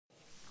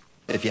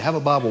If you have a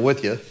Bible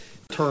with you,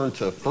 turn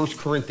to 1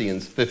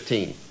 Corinthians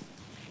 15.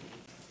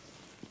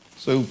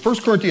 So 1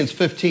 Corinthians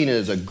 15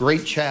 is a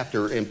great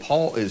chapter, and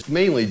Paul is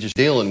mainly just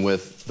dealing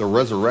with the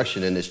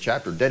resurrection in this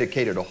chapter,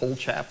 dedicated a whole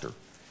chapter.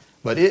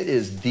 But it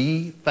is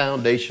the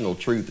foundational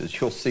truth, as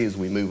you'll see as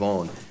we move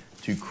on,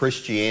 to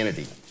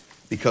Christianity.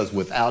 Because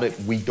without it,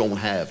 we don't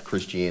have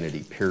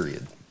Christianity,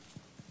 period.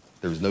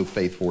 There's no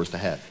faith for us to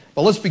have.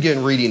 But let's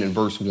begin reading in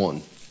verse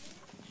 1.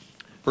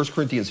 1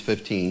 Corinthians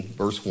 15,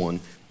 verse 1.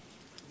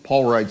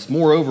 Paul writes,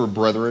 "Moreover,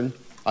 brethren,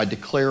 I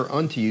declare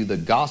unto you the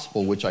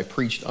gospel which I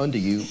preached unto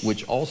you,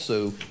 which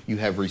also you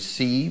have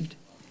received,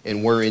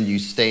 and wherein you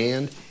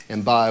stand,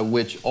 and by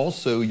which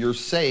also you're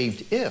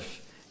saved,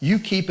 if you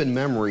keep in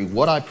memory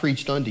what I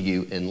preached unto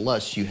you,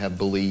 unless you have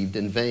believed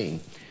in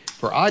vain.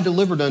 For I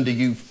delivered unto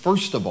you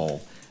first of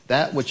all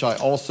that which I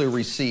also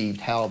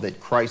received, how that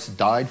Christ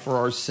died for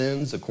our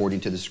sins according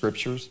to the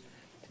Scriptures,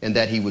 and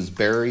that he was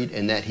buried,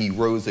 and that he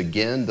rose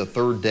again the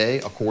third day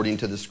according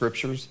to the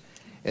Scriptures,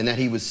 and that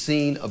he was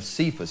seen of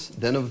Cephas,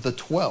 then of the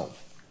 12.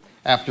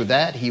 After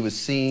that he was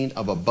seen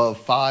of above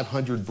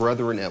 500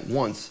 brethren at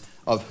once,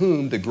 of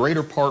whom the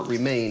greater part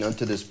remain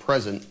unto this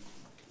present,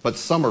 but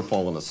some are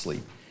fallen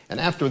asleep.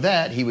 And after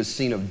that he was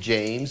seen of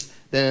James,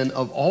 then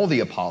of all the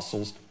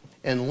apostles,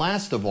 and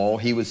last of all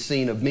he was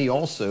seen of me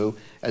also,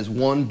 as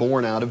one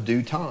born out of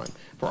due time.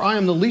 For I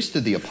am the least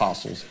of the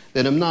apostles,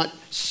 that am not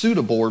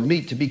suitable or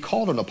meet to be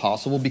called an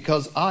apostle,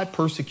 because I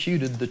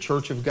persecuted the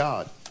church of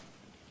God.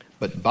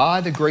 But by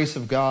the grace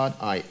of God,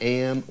 I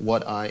am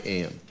what I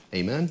am."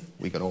 Amen?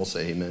 We can all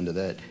say amen to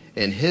that.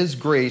 "And his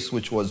grace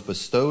which was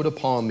bestowed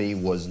upon me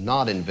was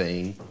not in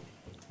vain,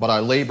 but I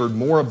labored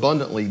more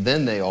abundantly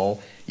than they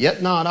all,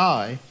 yet not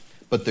I,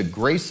 but the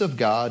grace of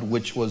God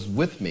which was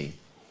with me.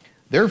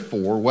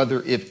 Therefore,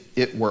 whether if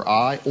it were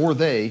I or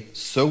they,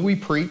 so we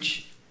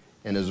preach,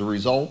 and as a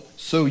result,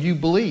 so you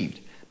believed.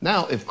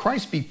 Now, if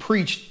Christ be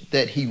preached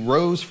that he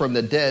rose from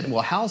the dead,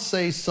 well, how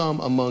say some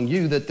among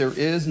you that there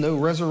is no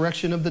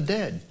resurrection of the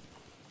dead?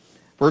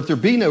 For if there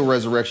be no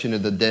resurrection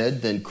of the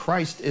dead, then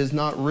Christ is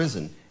not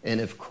risen. And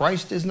if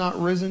Christ is not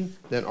risen,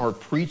 then our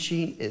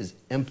preaching is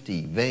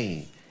empty,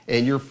 vain,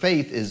 and your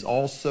faith is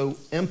also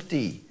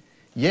empty.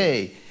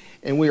 Yea,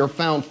 and we are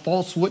found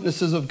false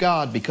witnesses of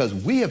God, because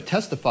we have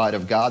testified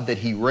of God that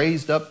he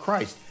raised up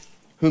Christ,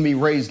 whom he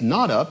raised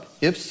not up,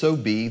 if so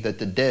be that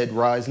the dead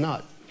rise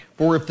not.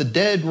 For if the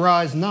dead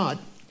rise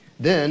not,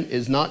 then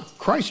is not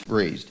Christ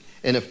raised.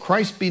 And if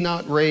Christ be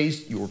not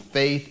raised, your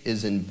faith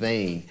is in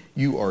vain.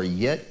 You are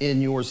yet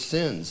in your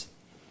sins.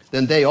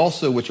 Then they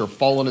also which are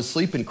fallen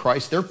asleep in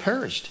Christ, they're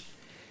perished.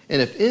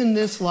 And if in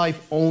this life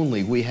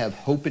only we have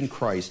hope in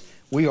Christ,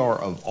 we are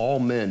of all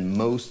men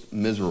most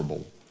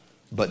miserable.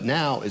 But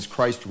now is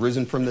Christ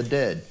risen from the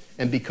dead,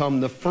 and become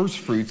the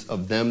firstfruits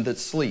of them that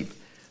sleep.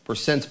 For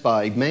since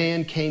by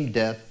man came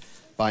death,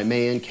 by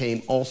man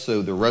came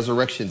also the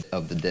resurrection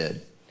of the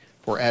dead.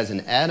 For as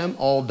in Adam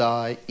all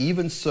die,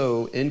 even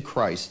so in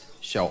Christ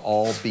shall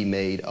all be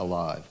made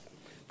alive.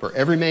 For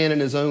every man in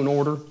his own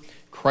order,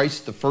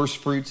 Christ the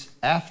firstfruits,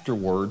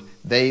 afterward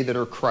they that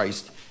are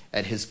Christ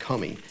at his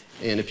coming."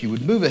 And if you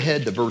would move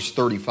ahead to verse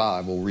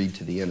 35, we'll read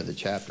to the end of the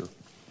chapter.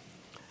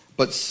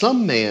 "But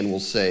some man will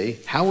say,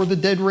 how are the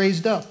dead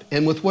raised up?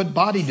 And with what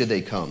body do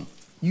they come?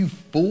 You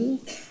fool!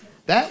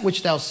 That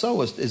which thou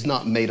sowest is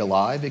not made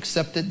alive,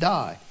 except it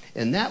die.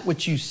 And that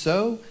which you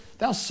sow,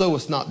 thou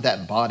sowest not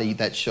that body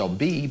that shall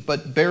be,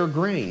 but bare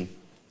grain.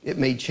 It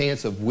may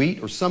chance of wheat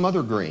or some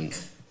other grain.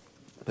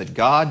 But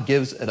God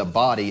gives it a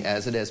body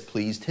as it has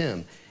pleased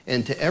him,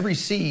 and to every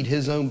seed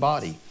his own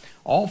body.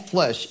 All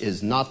flesh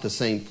is not the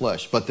same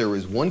flesh, but there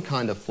is one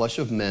kind of flesh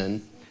of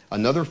men,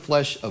 another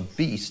flesh of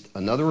beasts,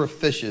 another of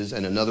fishes,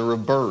 and another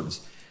of birds.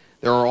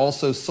 There are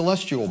also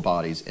celestial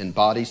bodies, and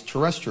bodies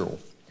terrestrial.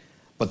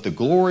 But the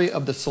glory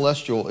of the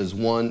celestial is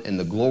one, and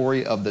the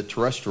glory of the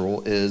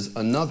terrestrial is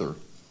another.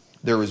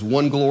 There is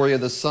one glory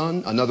of the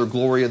sun, another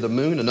glory of the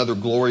moon, another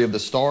glory of the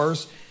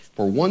stars.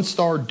 For one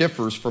star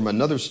differs from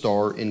another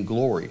star in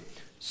glory.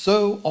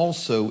 So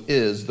also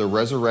is the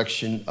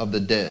resurrection of the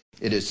dead.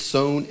 It is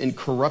sown in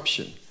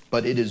corruption,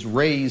 but it is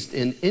raised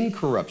in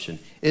incorruption.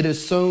 It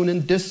is sown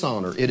in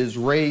dishonor. It is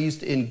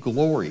raised in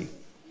glory.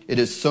 It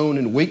is sown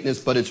in weakness,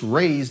 but it's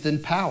raised in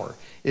power.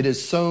 It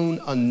is sown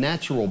a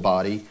natural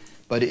body,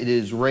 but it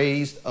is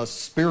raised a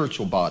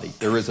spiritual body.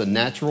 There is a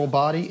natural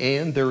body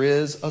and there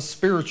is a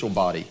spiritual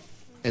body.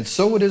 And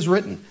so it is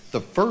written, the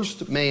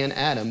first man,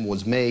 Adam,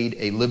 was made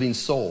a living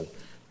soul.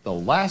 The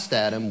last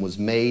Adam was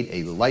made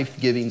a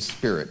life-giving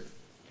spirit.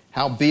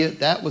 Howbeit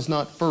that was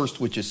not first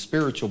which is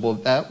spiritual,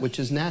 but that which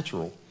is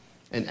natural,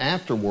 and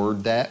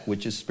afterward that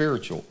which is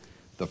spiritual.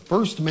 The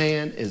first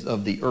man is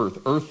of the earth,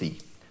 earthy.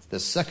 The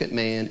second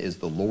man is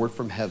the Lord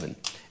from heaven.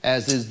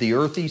 As is the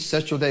earthy,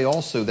 such are they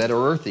also that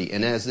are earthy.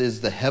 And as is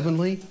the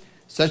heavenly,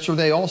 such are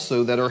they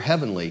also that are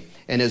heavenly.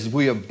 And as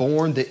we have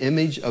borne the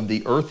image of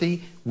the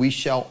earthy, we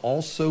shall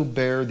also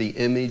bear the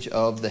image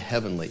of the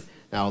heavenly.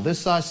 Now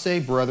this I say,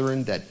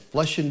 brethren, that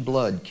flesh and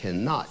blood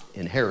cannot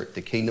inherit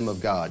the kingdom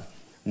of God.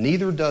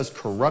 Neither does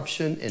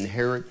corruption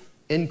inherit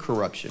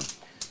incorruption.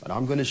 But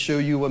I'm going to show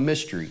you a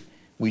mystery.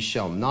 We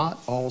shall not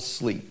all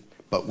sleep,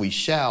 but we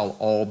shall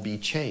all be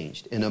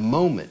changed. In a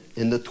moment,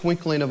 in the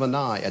twinkling of an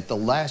eye, at the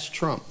last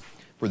trump.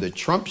 For the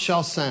trump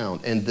shall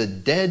sound, and the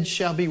dead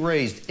shall be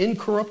raised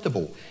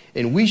incorruptible,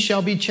 and we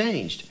shall be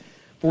changed.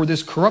 For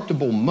this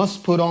corruptible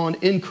must put on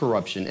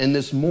incorruption, and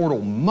this mortal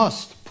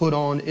must put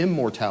on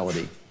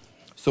immortality.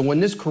 So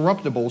when this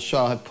corruptible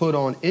shall have put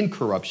on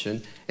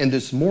incorruption, and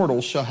this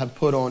mortal shall have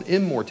put on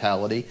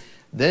immortality,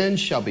 then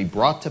shall be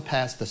brought to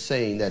pass the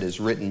saying that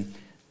is written,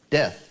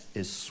 Death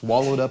is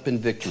swallowed up in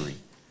victory.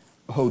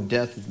 O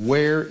death,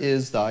 where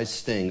is thy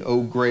sting?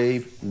 O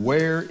grave,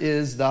 where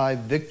is thy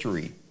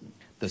victory?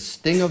 The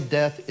sting of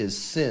death is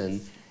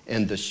sin,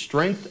 and the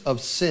strength of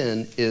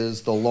sin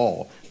is the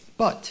law.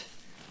 But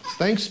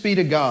thanks be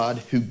to God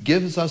who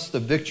gives us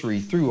the victory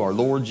through our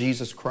Lord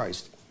Jesus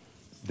Christ.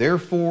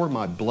 Therefore,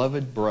 my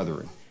beloved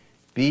brethren,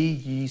 be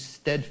ye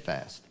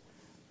steadfast,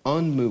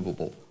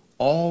 unmovable,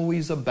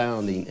 always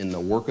abounding in the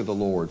work of the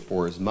Lord,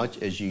 for as much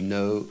as you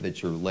know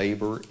that your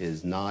labor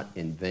is not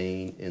in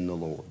vain in the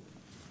Lord.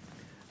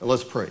 Now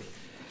let's pray.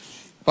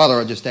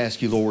 Father, I just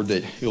ask you, Lord,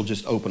 that you'll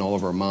just open all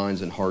of our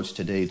minds and hearts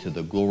today to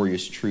the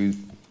glorious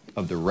truth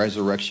of the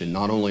resurrection,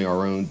 not only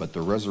our own, but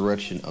the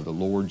resurrection of the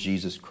Lord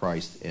Jesus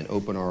Christ, and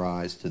open our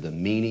eyes to the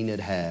meaning it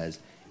has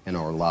in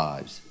our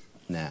lives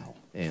now.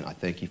 And I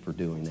thank you for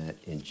doing that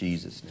in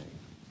Jesus' name.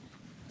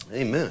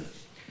 Amen.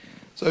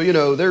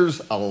 So,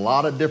 there's a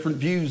lot of different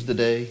views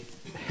today.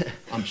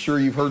 I'm sure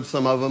you've heard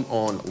some of them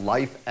on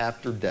life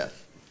after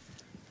death.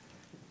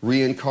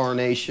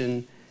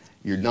 Reincarnation,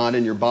 you're not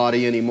in your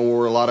body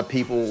anymore. A lot of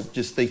people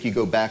just think you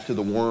go back to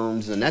the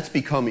worms, and that's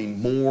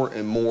becoming more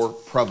and more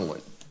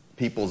prevalent.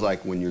 People's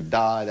like, when you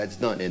die, that's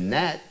done. And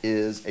that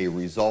is a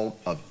result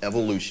of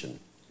evolution.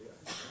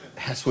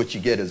 That's what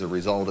you get as a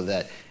result of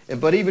that.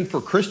 But even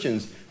for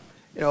Christians,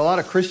 a lot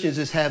of Christians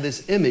just have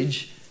this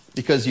image,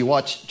 because you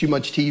watch too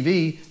much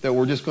TV, that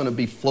we're just going to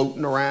be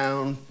floating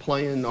around,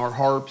 playing our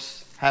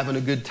harps, having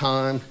a good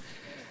time.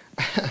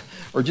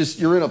 Or just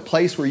you're in a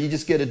place where you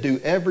just get to do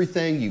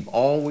everything you've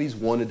always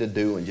wanted to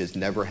do and just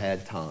never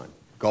had time.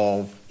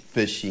 Golf,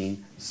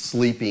 fishing,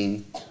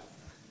 sleeping.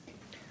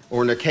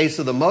 Or in the case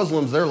of the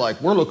Muslims, they're like,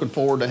 we're looking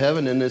forward to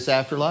heaven in this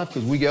afterlife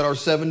because we get our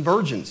 7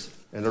 virgins.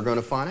 And they're going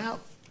to find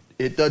out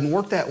it doesn't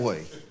work that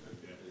way.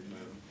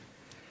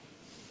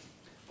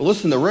 But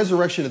listen, the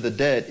resurrection of the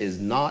dead is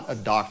not a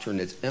doctrine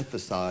that's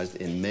emphasized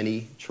in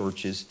many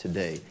churches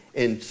today.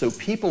 And so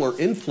people are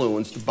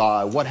influenced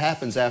by what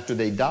happens after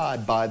they die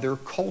by their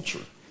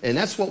culture. And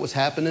that's what was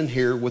happening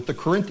here with the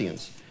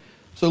Corinthians.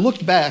 So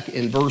look back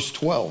in verse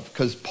 12,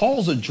 because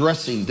Paul's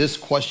addressing this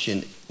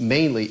question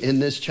mainly in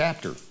this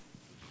chapter.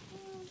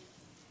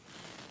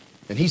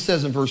 And he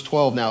says in verse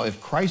 12, now,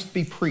 if Christ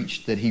be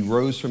preached that he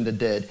rose from the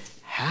dead,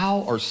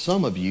 how are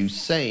some of you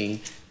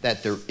saying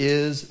that there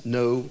is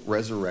no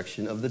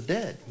resurrection of the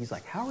dead? He's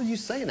like, how are you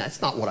saying that?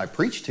 That's not what I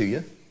preached to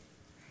you.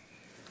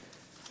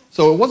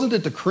 So it wasn't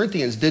that the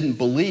Corinthians didn't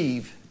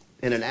believe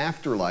in an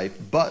afterlife,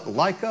 but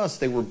like us,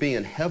 they were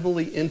being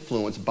heavily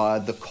influenced by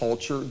the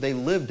culture they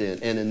lived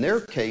in. And in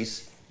their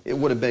case, it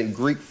would have been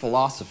Greek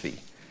philosophy.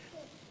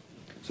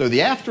 So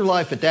the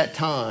afterlife at that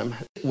time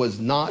was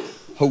not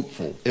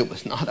hopeful. It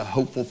was not a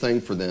hopeful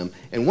thing for them.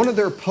 And one of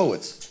their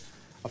poets,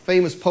 a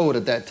famous poet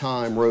at that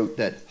time, wrote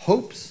that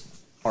hopes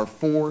are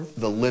for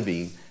the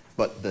living,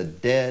 but the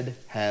dead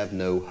have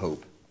no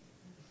hope.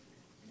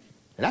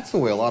 And that's the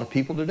way a lot of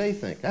people today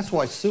think. That's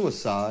why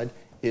suicide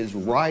is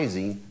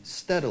rising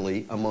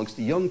steadily amongst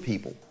the young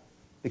people,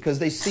 because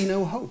they see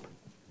no hope.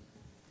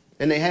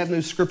 And they have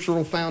no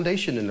scriptural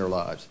foundation in their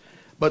lives.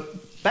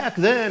 But back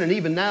then, and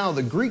even now,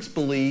 the Greeks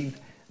believed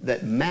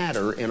that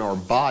matter in our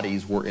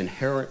bodies were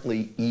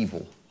inherently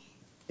evil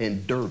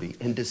and dirty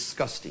and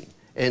disgusting,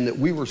 and that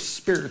we were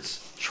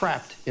spirits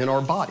trapped in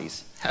our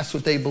bodies. That's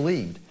what they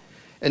believed.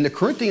 And the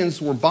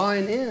Corinthians were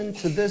buying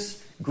into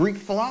this Greek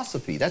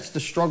philosophy. That's the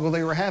struggle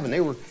they were having.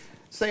 They were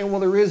saying, well,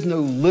 there is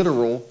no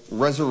literal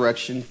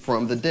resurrection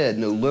from the dead,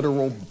 no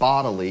literal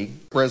bodily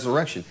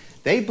resurrection.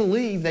 They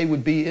believed they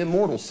would be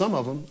immortal, some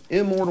of them,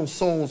 immortal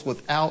souls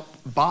without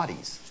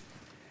bodies.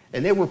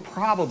 And they were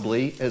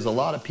probably, as a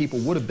lot of people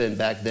would have been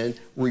back then,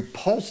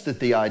 repulsed at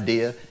the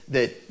idea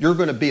that you're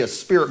going to be a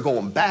spirit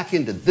going back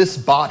into this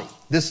body.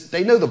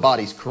 They know the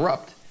body's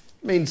corrupt.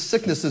 I mean,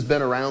 sickness has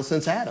been around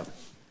since Adam.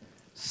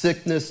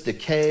 Sickness,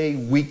 decay,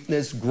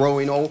 weakness,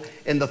 growing old.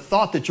 And the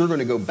thought that you're going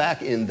to go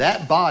back in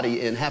that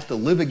body and have to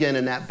live again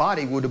in that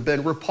body would have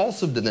been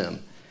repulsive to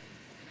them.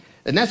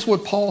 And that's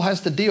what Paul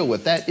has to deal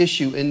with, that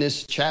issue in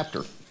this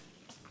chapter.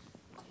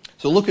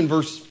 So look in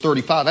verse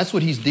 35. That's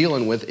what he's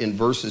dealing with in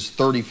verses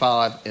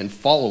 35 and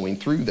following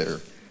through there.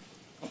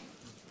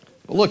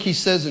 But look, he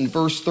says in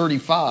verse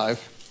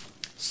 35,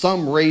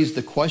 some raise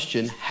the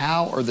question,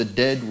 how are the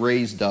dead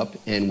raised up,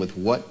 and with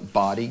what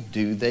body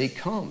do they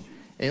come?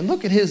 And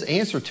look at his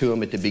answer to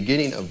him at the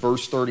beginning of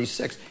verse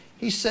 36.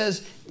 He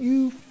says,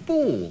 you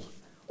fool,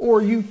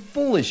 or you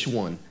foolish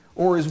one,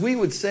 or as we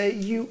would say,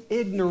 you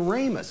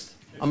ignoramus.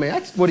 I mean,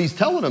 that's what he's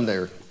telling them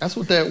there. That's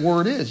what that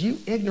word is, you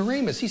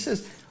ignoramus. He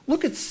says,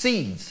 look at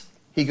seeds.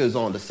 He goes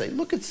on to say,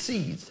 look at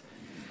seeds.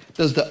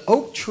 Does the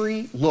oak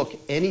tree look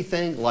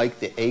anything like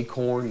the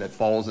acorn that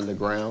falls in the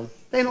ground?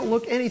 They don't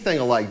look anything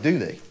alike, do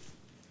they?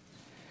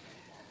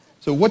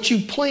 So what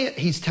you plant,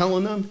 he's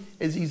telling them,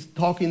 as he's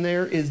talking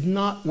there, is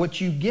not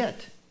what you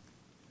get.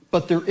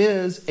 But there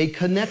is a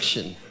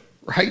connection,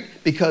 right?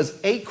 Because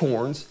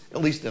acorns,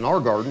 at least in our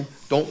garden,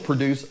 don't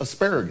produce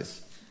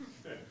asparagus.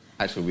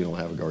 Actually, we don't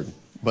have a garden,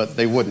 but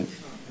they wouldn't.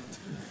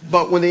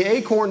 But when the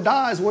acorn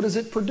dies, what does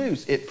it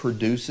produce? It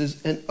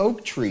produces an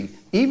oak tree,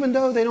 even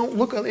though they don't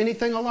look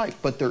anything alike.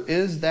 But there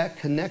is that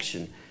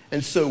connection.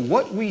 And so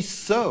what we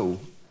sow,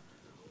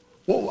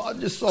 what I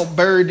just saw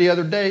buried the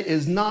other day,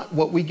 is not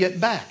what we get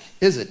back,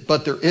 is it?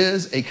 But there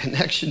is a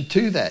connection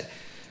to that.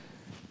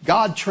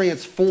 God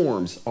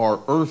transforms our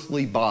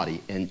earthly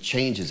body and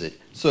changes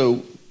it.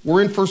 So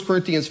we're in 1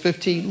 Corinthians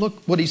 15.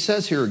 Look what he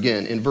says here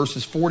again in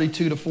verses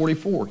 42 to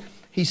 44.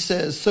 He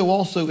says, so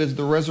also is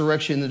the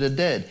resurrection of the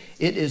dead.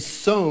 It is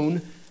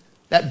sown,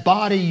 that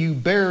body you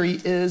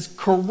bury is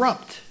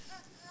corrupt.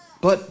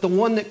 But the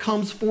one that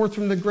comes forth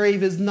from the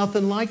grave is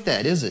nothing like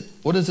that, is it?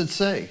 What does it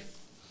say?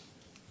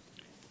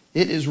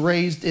 It is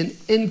raised in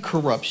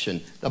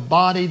incorruption. The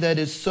body that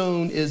is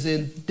sown is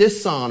in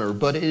dishonor,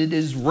 but it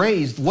is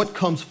raised. What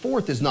comes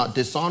forth is not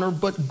dishonor,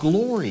 but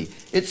glory.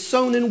 It's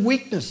sown in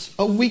weakness,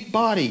 a weak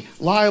body,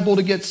 liable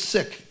to get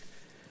sick.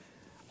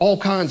 All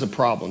kinds of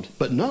problems.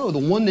 But no, the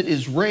one that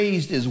is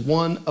raised is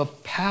one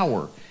of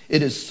power.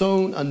 It is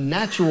sown a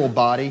natural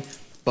body,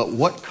 but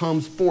what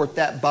comes forth,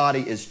 that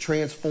body is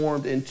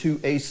transformed into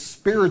a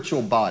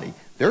spiritual body.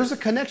 There's a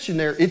connection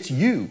there. It's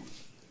you.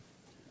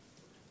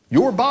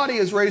 Your body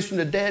is raised from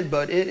the dead,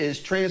 but it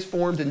is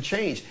transformed and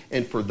changed.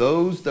 And for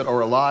those that are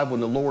alive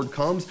when the Lord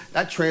comes,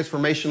 that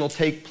transformation will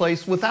take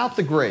place without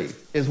the grave,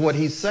 is what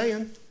he's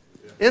saying.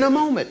 In a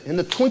moment, in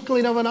the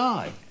twinkling of an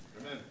eye.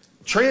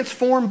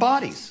 Transformed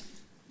bodies.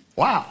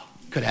 Wow,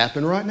 could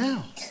happen right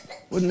now.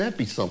 Wouldn't that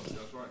be something?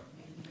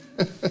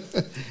 That's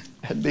right.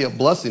 That'd be a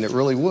blessing, it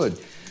really would.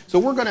 So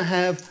we're going to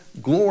have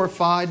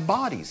glorified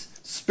bodies,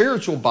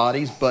 spiritual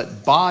bodies,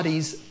 but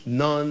bodies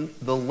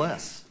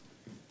nonetheless.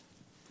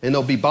 And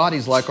they'll be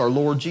bodies like our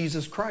Lord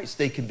Jesus Christ.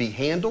 They can be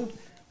handled.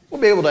 We'll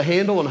be able to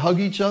handle and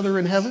hug each other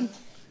in heaven.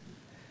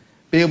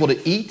 Be able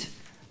to eat.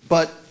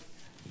 But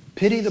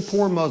pity the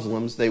poor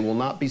Muslims, they will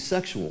not be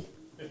sexual.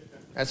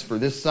 That's for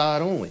this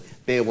side only.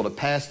 Be able to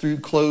pass through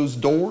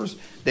closed doors.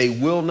 They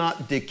will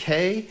not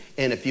decay.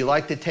 And if you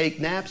like to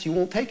take naps, you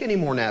won't take any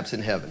more naps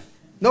in heaven.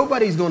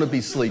 Nobody's going to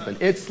be sleeping.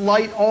 It's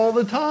light all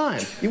the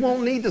time. You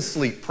won't need to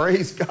sleep.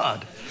 Praise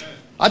God.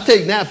 I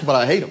take naps, but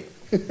I hate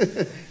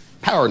them.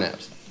 Power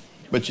naps.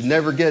 But you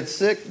never get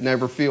sick,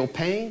 never feel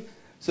pain.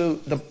 So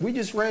we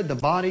just read the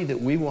body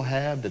that we will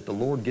have, that the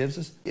Lord gives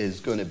us, is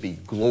going to be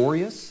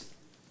glorious.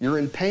 You're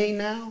in pain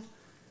now.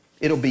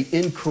 It'll be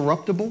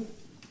incorruptible.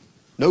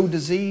 No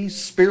disease,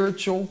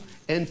 spiritual,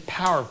 and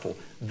powerful.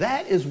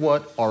 That is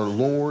what our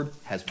Lord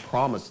has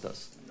promised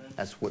us.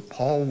 That's what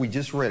we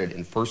just read it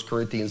in 1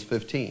 Corinthians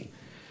 15.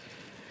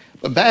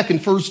 But back in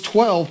verse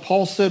 12,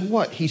 Paul said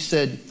what? He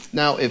said,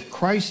 now if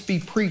Christ be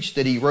preached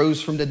that he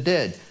rose from the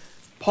dead.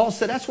 Paul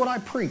said, that's what I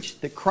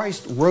preached, that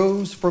Christ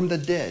rose from the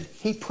dead.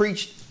 He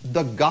preached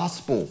the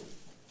gospel.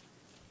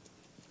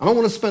 I don't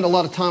want to spend a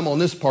lot of time on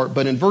this part,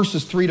 but in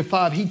verses 3 to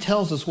 5, he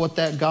tells us what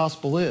that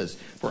gospel is.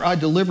 For I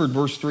delivered,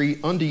 verse 3,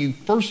 unto you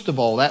first of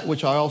all that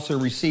which I also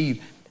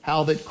received,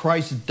 how that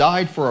Christ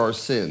died for our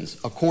sins,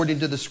 according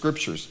to the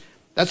Scriptures.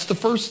 That's the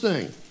first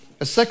thing.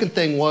 The second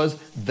thing was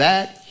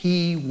that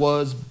he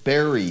was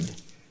buried.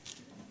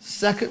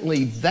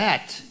 Secondly,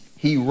 that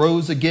he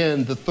rose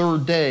again the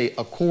third day,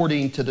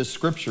 according to the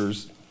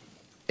Scriptures.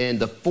 And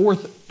the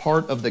fourth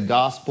part of the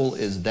gospel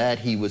is that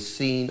he was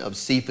seen of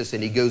Cephas,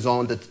 and he goes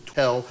on to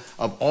tell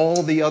of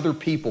all the other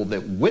people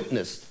that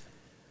witnessed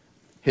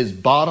his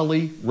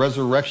bodily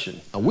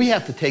resurrection. Now, we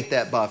have to take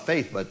that by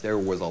faith, but there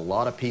was a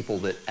lot of people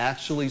that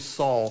actually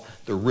saw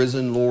the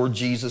risen Lord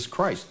Jesus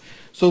Christ.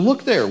 So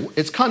look there.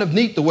 It's kind of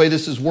neat the way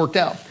this is worked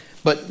out.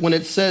 But when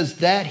it says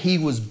that he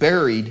was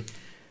buried,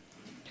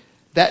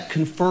 that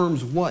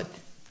confirms what?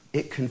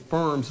 It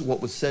confirms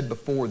what was said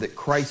before, that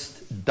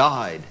Christ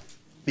died.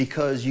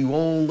 Because you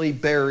only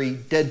bury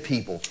dead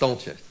people,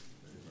 don't you?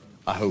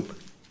 I hope.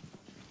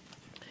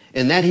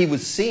 And that he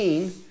was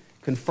seen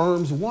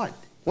confirms what?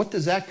 What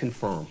does that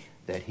confirm?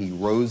 That he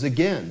rose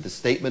again. The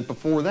statement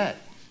before that.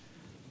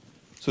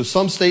 So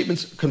some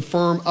statements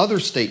confirm other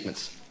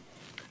statements.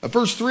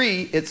 Verse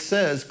 3, it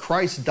says,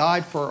 Christ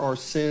died for our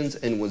sins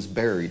and was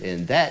buried.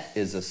 And that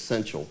is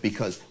essential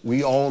because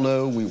we all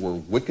know we were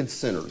wicked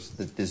sinners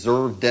that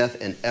deserved death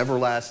and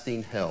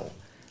everlasting hell.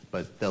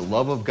 But the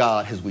love of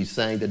God, as we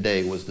sang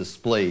today, was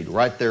displayed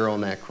right there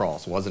on that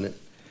cross, wasn't it?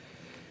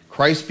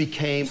 Christ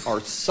became our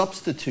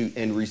substitute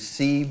and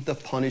received the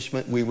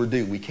punishment we were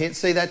due. We can't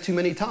say that too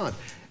many times.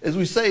 As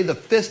we say, the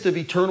fist of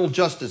eternal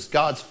justice,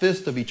 God's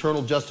fist of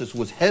eternal justice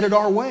was headed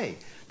our way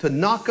to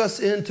knock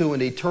us into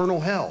an eternal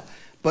hell.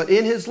 But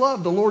in his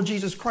love, the Lord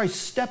Jesus Christ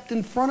stepped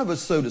in front of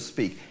us, so to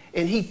speak,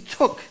 and he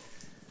took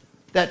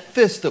that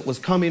fist that was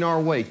coming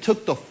our way,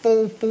 took the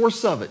full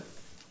force of it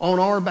on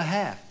our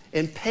behalf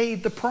and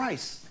paid the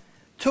price,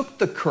 took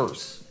the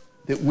curse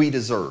that we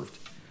deserved.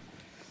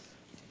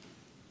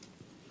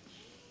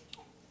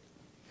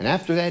 And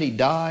after that, he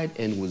died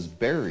and was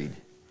buried.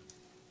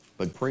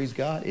 But praise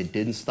God, it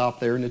didn't stop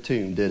there in the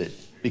tomb, did it?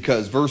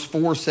 Because verse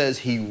 4 says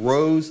he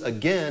rose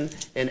again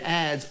and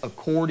adds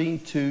according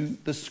to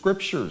the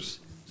scriptures.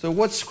 So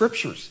what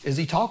scriptures is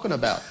he talking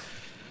about?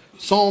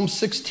 Psalm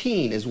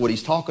 16 is what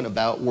he's talking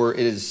about, where it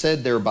is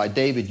said there by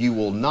David, you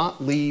will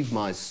not leave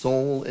my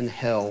soul in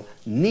hell,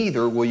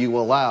 neither will you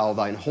allow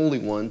thine Holy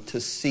One to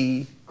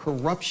see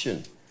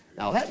corruption.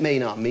 Now that may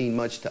not mean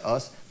much to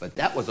us, but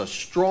that was a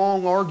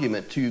strong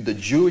argument to the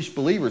Jewish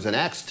believers in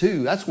Acts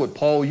 2. That's what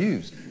Paul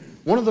used.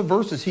 One of the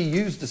verses he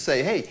used to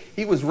say, hey,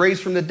 he was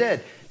raised from the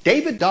dead.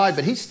 David died,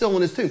 but he's still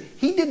in his tomb.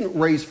 He didn't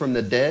raise from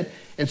the dead,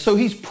 and so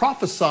he's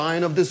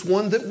prophesying of this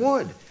one that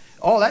would.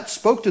 Oh, that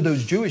spoke to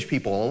those Jewish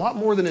people a lot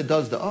more than it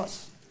does to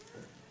us.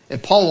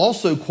 And Paul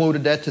also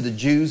quoted that to the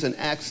Jews in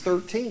Acts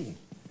 13.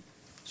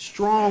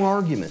 Strong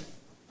argument.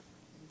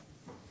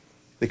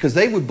 Because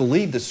they would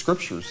believe the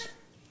scriptures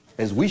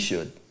as we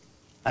should.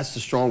 That's the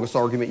strongest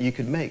argument you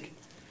could make.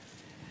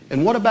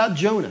 And what about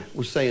Jonah?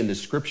 We're saying the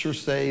scriptures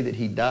say that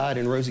he died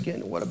and rose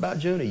again. What about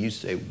Jonah? You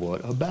say,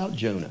 what about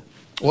Jonah?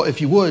 Well,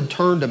 if you would,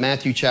 turn to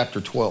Matthew chapter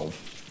 12.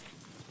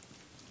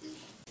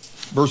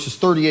 Verses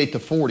 38 to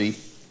 40.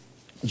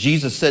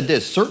 Jesus said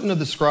this, certain of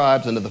the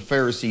scribes and of the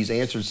Pharisees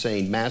answered,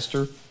 saying,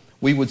 Master,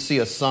 we would see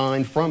a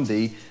sign from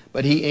thee.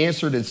 But he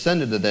answered and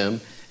said unto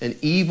them, an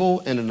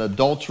evil and an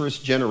adulterous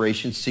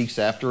generation seeks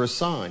after a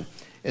sign.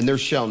 And there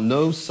shall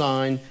no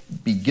sign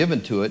be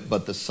given to it,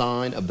 but the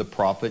sign of the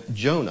prophet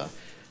Jonah.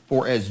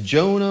 For as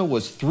Jonah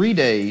was 3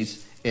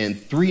 days and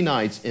 3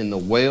 nights in the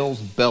whale's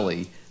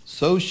belly,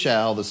 so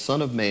shall the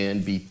Son of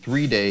Man be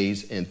 3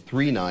 days and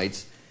 3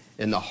 nights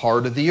in the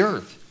heart of the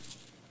earth.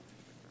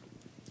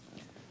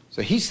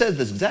 So he said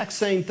the exact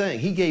same thing.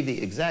 He gave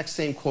the exact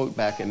same quote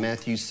back in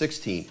Matthew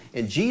 16.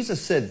 And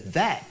Jesus said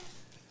that.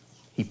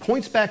 He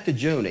points back to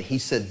Jonah. He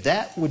said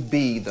that would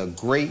be the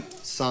great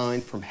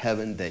sign from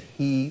heaven that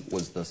he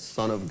was the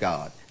Son of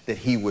God, that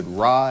he would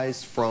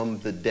rise from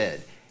the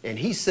dead. And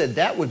he said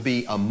that would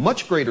be a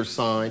much greater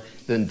sign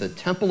than the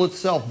temple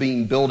itself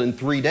being built in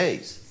 3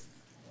 days.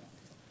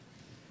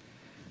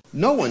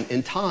 No one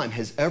in time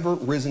has ever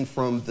risen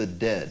from the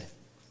dead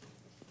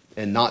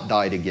and not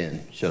died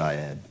again, should I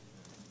add.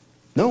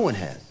 No one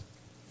has,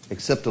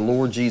 except the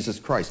Lord Jesus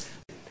Christ.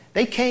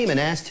 They came and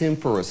asked him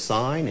for a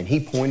sign, and he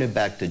pointed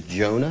back to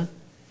Jonah,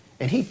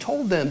 and he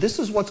told them, this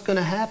is what's going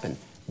to happen.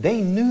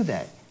 They knew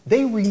that.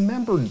 They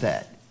remembered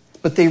that,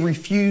 but they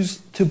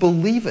refused to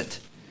believe it.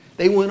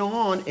 They went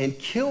on and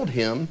killed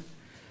him,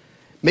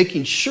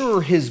 making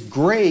sure his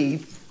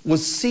grave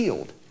was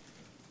sealed.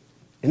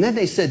 And then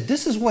they said,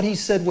 this is what he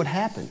said would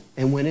happen.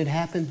 And when it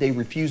happened, they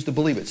refused to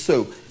believe it.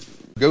 So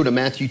go to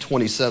Matthew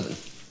 27.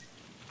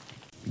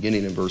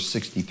 Beginning in verse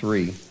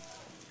 63.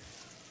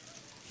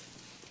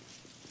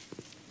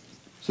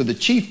 So the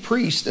chief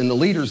priests and the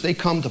leaders, they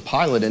come to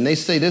Pilate and they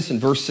say this in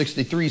verse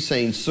 63,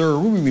 saying, Sir,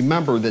 we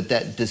remember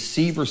that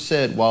deceiver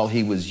said while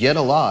he was yet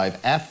alive,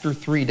 after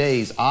 3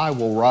 days I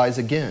will rise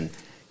again.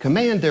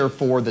 Command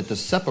therefore that the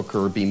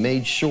sepulchre be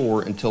made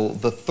sure until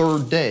the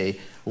 3rd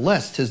day,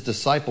 lest his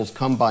disciples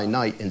come by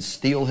night and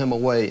steal him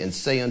away and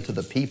say unto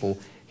the people,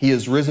 he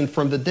is risen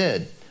from the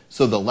dead.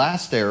 So the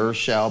last error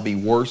shall be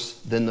worse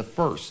than the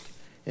first.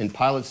 And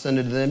Pilate said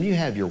unto them, you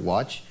have your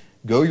watch.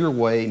 Go your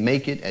way,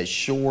 make it as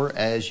sure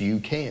as you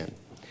can.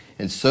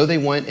 And so they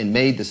went and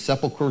made the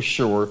sepulchre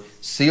sure,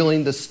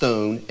 sealing the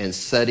stone and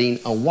setting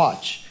a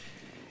watch.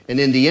 And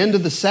in the end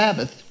of the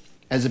Sabbath,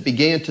 as it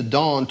began to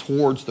dawn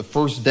towards the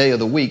 1st day of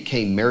the week,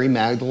 came Mary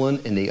Magdalene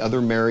and the other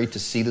Mary to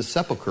see the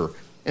sepulchre.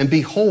 And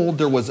behold,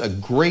 there was a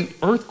great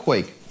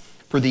earthquake.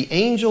 For the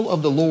angel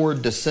of the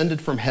Lord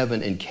descended from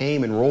heaven and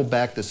came and rolled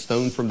back the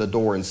stone from the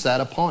door and sat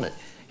upon it.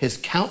 His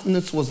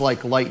countenance was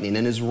like lightning,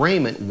 and his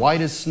raiment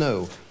white as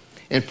snow.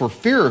 And for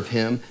fear of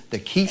him, the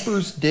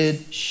keepers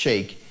did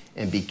shake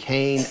and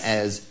became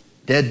as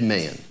dead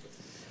men.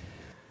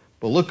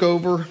 But look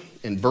over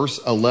in verse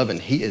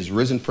 11. He is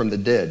risen from the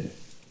dead.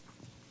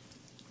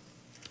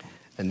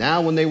 And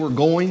now when they were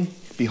going,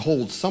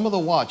 behold, some of the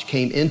watch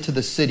came into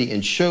the city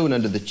and showed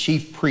unto the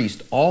chief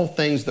priest all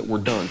things that were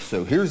done.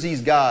 So here's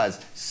these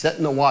guys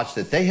setting the watch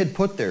that they had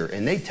put there,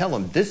 and they tell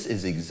him this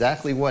is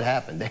exactly what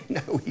happened. They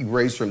know he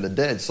raised from the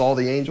dead, saw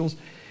the angels.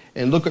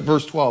 And look at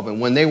verse 12.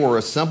 And when they were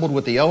assembled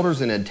with the elders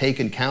and had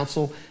taken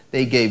counsel,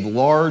 they gave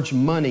large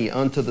money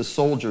unto the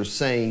soldiers,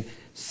 saying,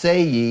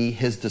 Say ye,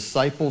 his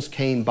disciples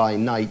came by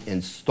night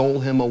and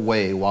stole him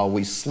away while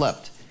we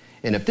slept.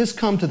 And if this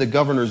come to the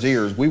governor's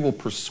ears, we will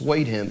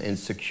persuade him and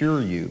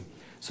secure you.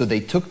 So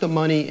they took the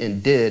money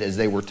and did as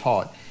they were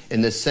taught.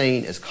 And this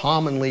saying is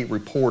commonly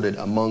reported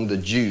among the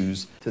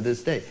Jews to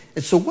this day.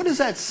 And so what does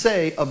that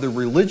say of the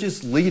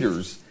religious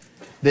leaders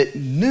that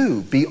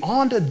knew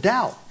beyond a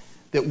doubt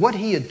that what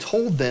he had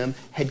told them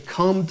had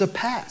come to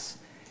pass,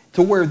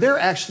 to where they're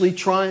actually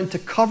trying to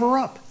cover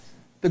up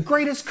the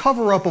greatest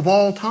cover-up of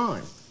all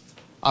time,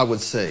 I would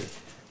say.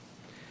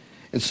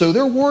 And so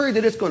they're worried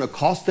that it's going to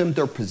cost them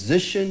their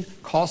position,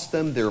 cost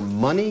them their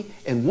money.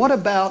 And what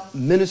about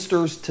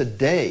ministers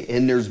today?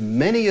 And there's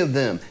many of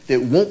them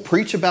that won't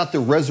preach about the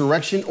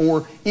resurrection,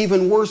 or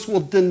even worse,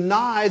 will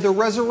deny the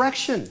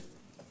resurrection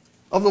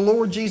of the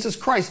Lord Jesus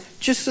Christ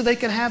just so they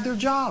can have their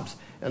jobs.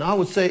 And I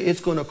would say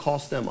it's going to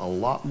cost them a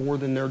lot more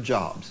than their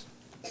jobs.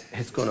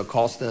 It's going to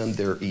cost them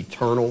their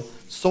eternal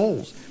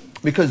souls.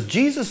 Because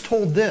Jesus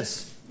told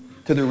this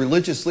to the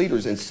religious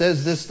leaders and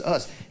says this to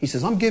us. He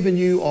says, I'm giving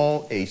you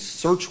all a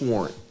search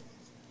warrant.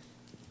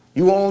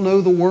 You all know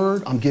the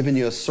word. I'm giving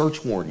you a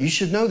search warrant. You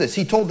should know this.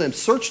 He told them,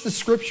 search the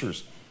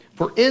scriptures,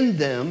 for in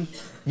them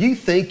you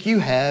think you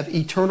have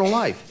eternal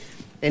life.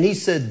 And he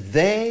said,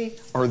 they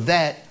are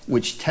that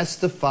which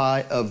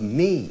testify of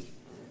me.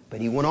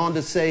 But he went on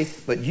to say,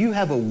 but you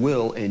have a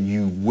will, and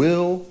you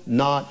will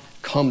not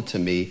come to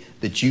me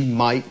that you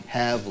might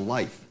have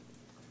life.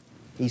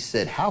 He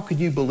said, how could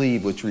you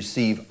believe which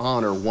receive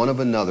honor one of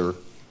another,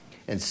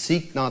 and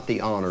seek not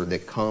the honor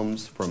that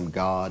comes from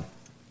God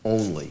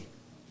only?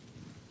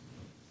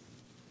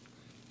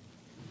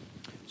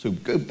 So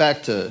go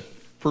back to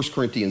 1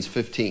 Corinthians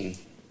 15.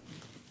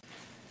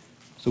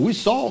 So we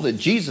saw that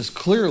Jesus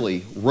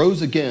clearly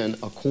rose again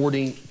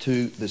according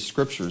to the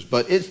Scriptures.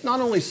 But it not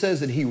only says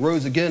that he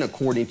rose again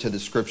according to the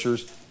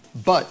Scriptures,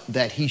 but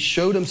that he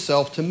showed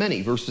himself to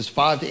many. Verses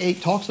 5 to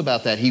 8 talks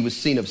about that. He was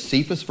seen of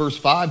Cephas, verse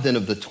 5, then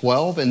of the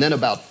 12, and then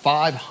about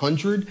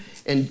 500.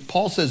 And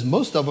Paul says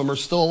most of them are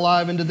still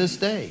alive into this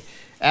day.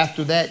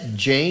 After that,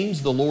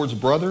 James, the Lord's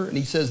brother, and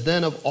he says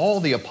then of all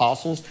the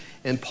apostles.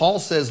 And Paul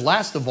says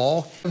last of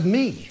all, of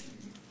me.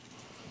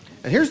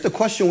 And here's the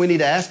question we need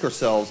to ask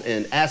ourselves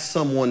and ask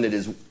someone that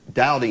is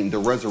doubting the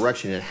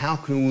resurrection, and how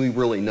can we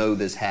really know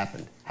this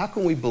happened? How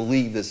can we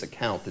believe this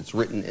account that's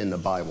written in the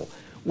Bible?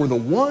 Were the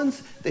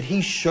ones that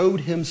he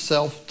showed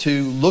himself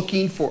to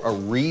looking for a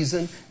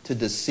reason to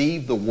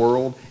deceive the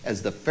world,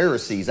 as the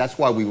Pharisees, that's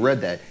why we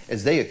read that,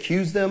 as they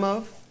accused them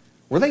of?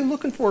 Were they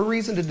looking for a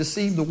reason to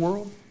deceive the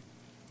world?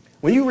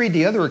 When you read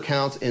the other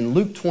accounts in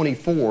Luke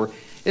 24,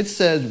 it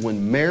says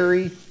when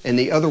Mary and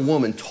the other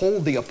woman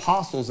told the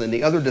apostles and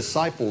the other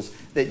disciples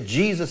that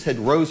Jesus had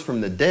rose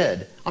from the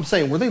dead, I'm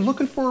saying, were they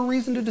looking for a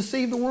reason to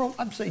deceive the world?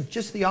 I'd say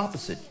just the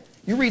opposite.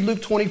 You read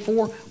Luke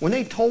 24, when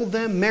they told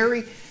them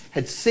Mary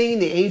had seen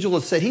the angel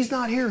and said, he's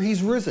not here,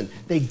 he's risen.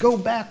 They go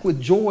back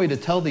with joy to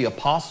tell the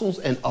apostles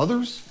and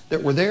others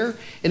that were there.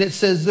 And it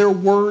says their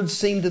words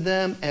seemed to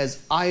them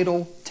as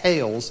idle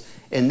tales,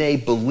 and they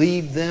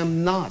believed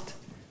them not.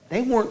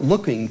 They weren't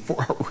looking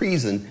for a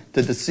reason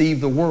to deceive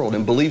the world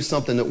and believe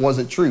something that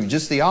wasn't true,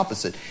 just the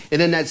opposite.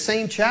 And in that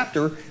same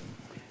chapter,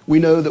 we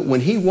know that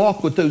when he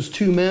walked with those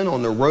two men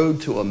on the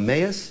road to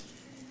Emmaus,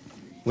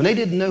 when they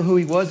didn't know who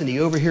he was and he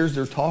overhears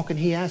their talking,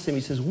 he asked them,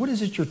 he says, what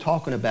is it you're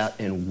talking about,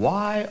 and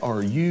why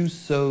are you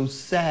so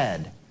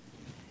sad?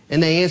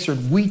 And they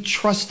answered, we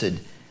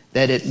trusted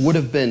that it would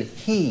have been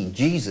he,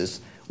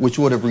 Jesus, which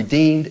would have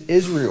redeemed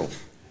Israel.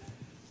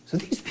 So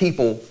these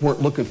people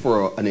weren't looking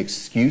for an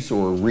excuse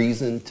or a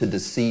reason to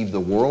deceive the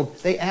world.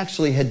 They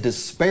actually had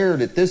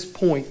despaired at this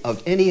point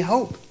of any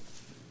hope.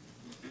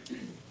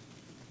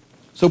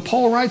 So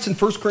Paul writes in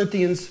 1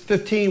 Corinthians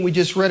 15, we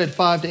just read it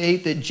 5 to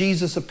 8, that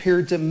Jesus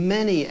appeared to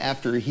many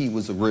after he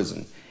was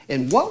risen.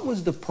 And what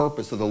was the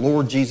purpose of the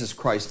Lord Jesus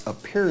Christ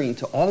appearing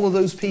to all of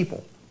those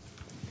people?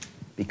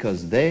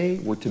 Because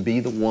they were to be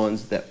the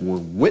ones that were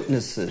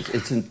witnesses.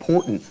 It's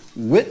important.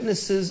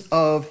 Witnesses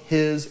of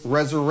his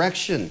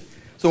resurrection.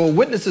 So a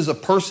witness is a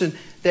person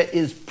that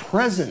is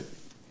present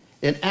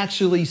and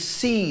actually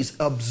sees,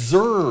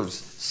 observes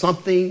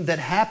something that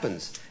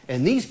happens.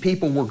 And these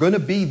people were going to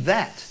be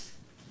that.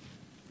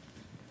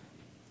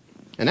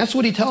 And that's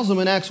what he tells them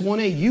in Acts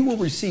 1:8. You will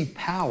receive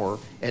power,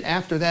 and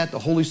after that the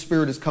Holy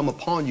Spirit has come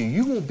upon you.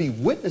 You will be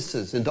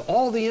witnesses into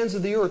all the ends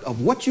of the earth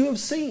of what you have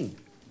seen.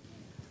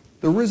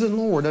 The risen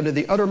Lord under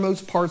the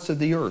uttermost parts of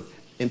the earth.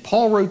 And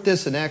Paul wrote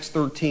this in Acts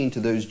 13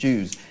 to those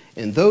Jews.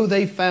 And though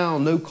they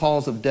found no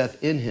cause of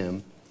death in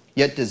him,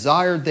 yet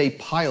desired they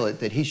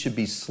Pilate that he should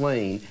be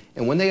slain.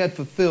 And when they had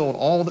fulfilled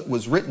all that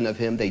was written of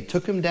him, they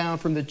took him down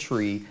from the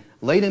tree,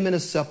 laid him in a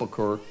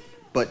sepulchre,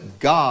 but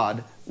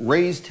God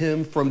raised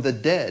him from the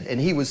dead. And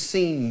he was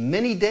seen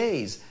many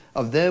days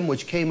of them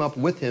which came up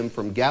with him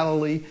from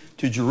Galilee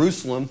to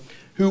Jerusalem,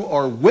 who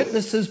are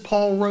witnesses,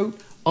 Paul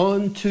wrote,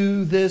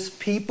 unto this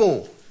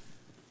people.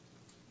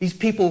 These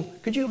people,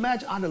 could you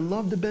imagine? I'd have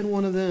loved to have been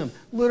one of them.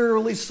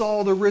 Literally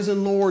saw the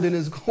risen Lord in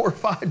his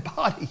glorified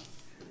body.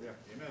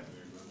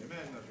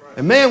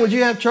 And man, would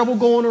you have trouble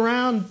going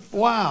around?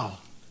 Wow.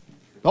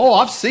 Oh,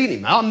 I've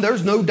seen him.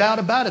 There's no doubt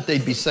about it,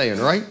 they'd be saying,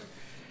 right?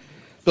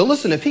 But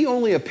listen, if he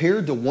only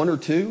appeared to one or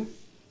two,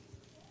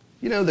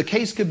 the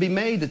case could be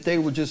made that they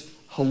were just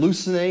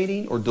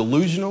hallucinating or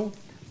delusional,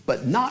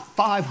 but not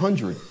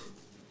 500.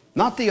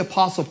 Not the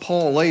Apostle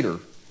Paul later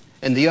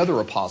and the other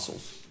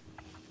apostles.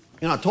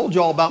 I told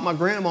you all about my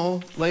grandma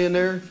laying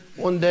there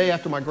one day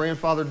after my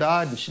grandfather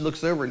died, and she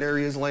looks over and there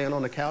he is laying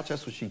on the couch.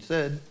 That's what she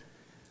said.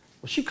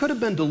 Well, she could have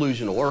been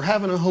delusional or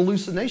having a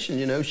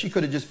hallucination, She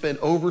could have just been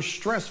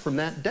overstressed from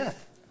that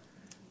death.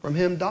 from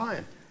him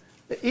dying.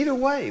 Either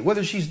way,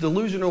 whether she's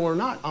delusional or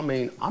not, I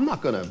mean, I'm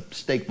not going to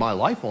stake my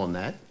life on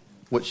that,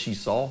 what she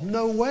saw.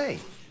 No way.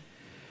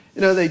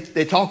 You know,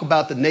 they talk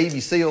about the Navy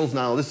SEALs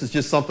now. This is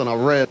just something I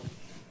read.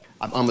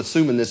 I'm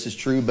assuming this is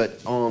true,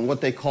 but on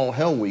what they call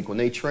Hell Week, when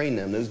they train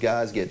them, those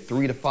guys get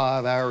 3 to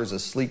 5 hours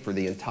of sleep for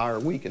the entire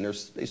week, and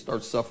they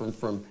start suffering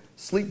from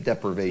sleep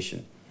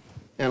deprivation.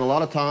 And a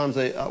lot of times,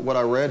 what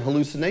I read,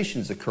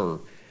 hallucinations occur.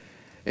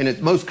 And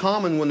it's most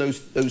common when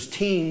those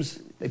teams,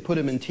 they put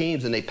them in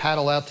teams and they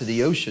paddle out to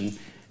the ocean,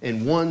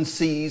 and one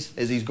sees,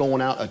 as he's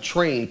going out, a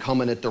train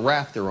coming at the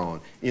raft they're on.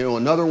 You know,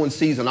 another one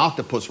sees an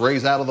octopus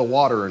raise out of the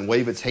water and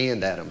wave its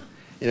hand at him.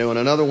 You know, and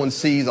another one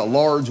sees a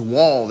large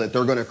wall that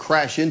they're going to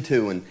crash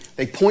into, and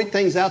they point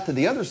things out to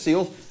the other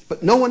SEALs,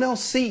 but no one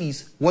else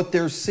sees what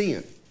they're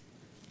seeing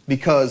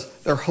because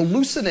they're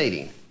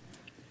hallucinating,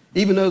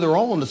 even though they're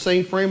all in the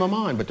same frame of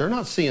mind, but they're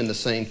not seeing the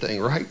same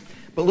thing, right?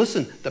 But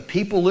listen, the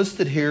people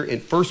listed here in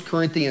 1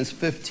 Corinthians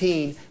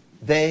 15,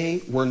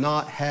 they were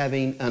not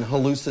having an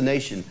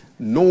hallucination,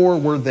 nor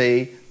were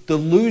they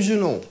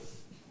delusional.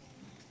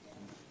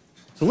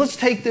 So let's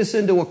take this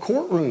into a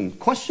courtroom,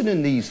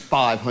 questioning these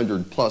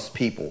 500 plus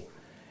people.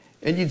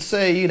 And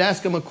you'd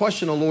ask them a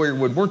question, a lawyer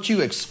would, weren't you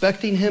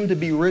expecting him to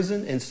be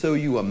risen? And so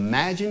you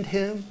imagined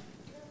him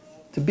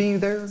to be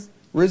there,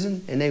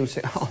 risen? And they would say,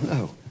 oh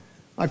no.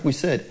 Like we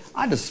said,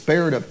 I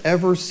despaired of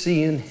ever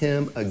seeing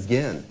him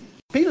again.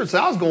 Peter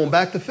said, I was going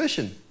back to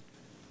fishing.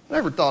 I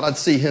never thought I'd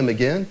see him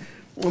again.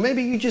 Well,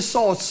 maybe you just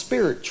saw a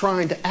spirit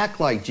trying to act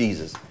like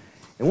Jesus.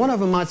 And one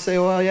of them might say,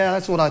 well, yeah,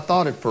 that's what I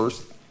thought at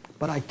first,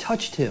 but I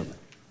touched him.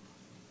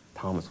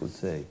 Thomas would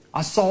say,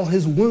 I saw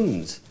his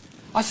wounds.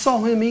 I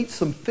saw him eat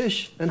some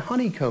fish and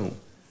honeycomb.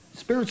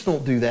 Spirits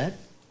don't do that.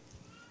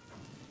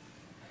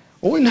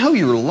 Well, we know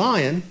you're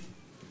lying.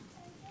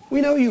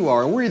 We know you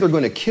are. And we're either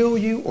going to kill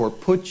you or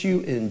put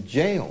you in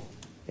jail.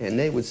 And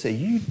they would say,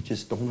 you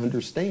just don't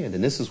understand.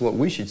 And this is what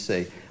we should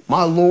say.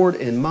 My Lord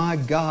and my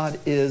God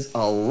is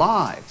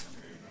alive.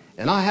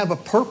 And I have a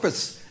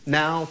purpose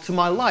now to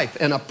my life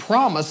and a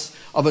promise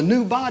of a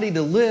new body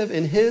to live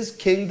in his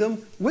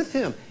kingdom with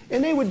him.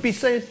 And they would be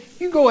saying,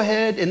 you go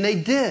ahead, and they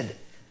did.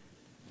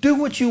 Do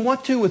what you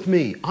want to with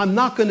me. I'm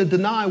not going to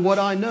deny what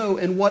I know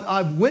and what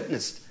I've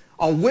witnessed.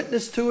 I'll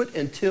witness to it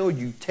until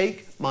you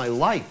take my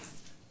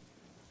life.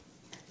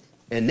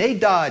 And they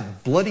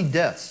died bloody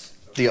deaths,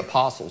 the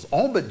apostles,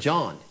 all but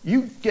John.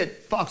 You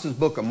get Fox's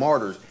Book of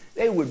Martyrs,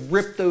 they would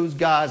rip those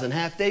guys in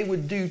half. They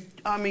would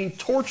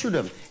torture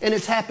them. And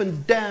it's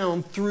happened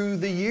down through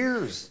the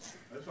years.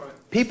 That's right.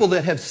 People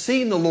that have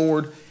seen the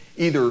Lord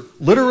either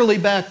literally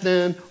back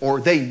then or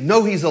they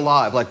know he's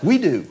alive like we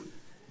do.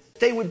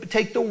 They would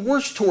take the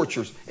worst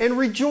tortures and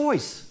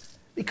rejoice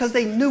because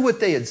they knew what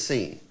they had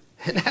seen.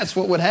 And that's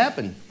what would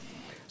happen.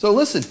 So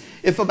listen,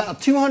 if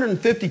about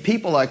 250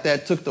 people like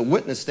that took the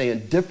witness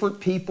stand, different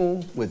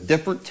people with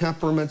different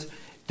temperaments,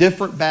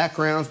 different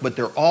backgrounds, but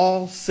they're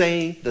all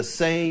saying the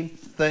same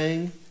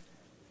thing.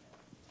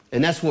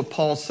 And that's what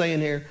Paul's saying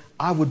here.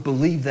 I would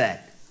believe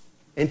that.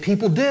 And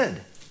people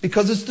did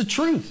because it's the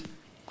truth.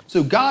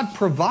 So God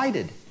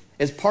provided,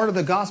 as part of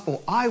the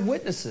gospel,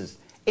 eyewitnesses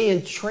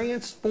and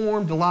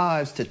transformed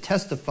lives to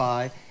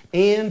testify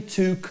and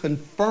to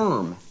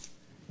confirm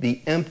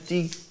the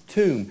empty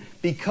tomb.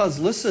 Because,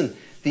 listen,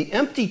 the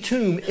empty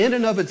tomb in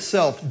and of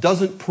itself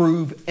doesn't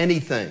prove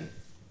anything.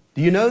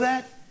 Do you know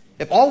that?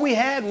 If all we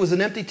had was an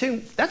empty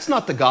tomb, that's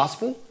not the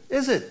gospel,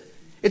 is it?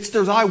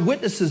 There's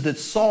eyewitnesses that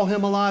saw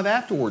him alive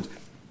afterwards.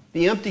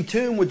 The empty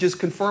tomb would just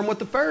confirm what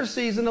the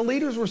Pharisees and the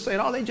leaders were saying.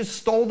 Oh, they just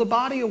stole the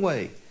body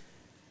away.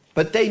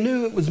 But they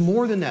knew it was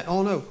more than that.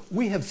 Oh no,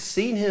 we have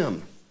seen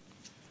him.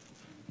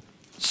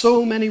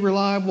 So many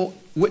reliable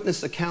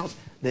witness accounts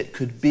that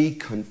could be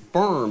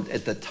confirmed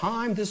at the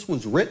time this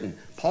was written.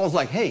 Paul's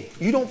like, hey,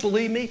 you don't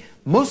believe me?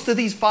 Most of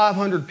these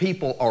 500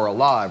 people are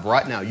alive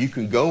right now. You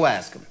can go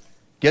ask them.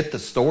 Get the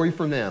story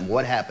from them.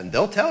 What happened?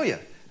 They'll tell you.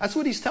 That's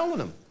what he's telling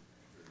them.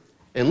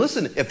 And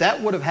listen, if that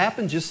would have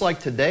happened just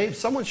like today, if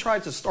someone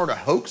tried to start a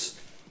hoax,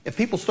 if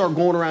people start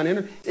going around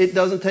internet, it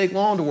doesn't take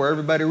long to where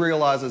everybody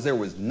realizes there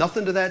was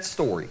nothing to that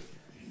story,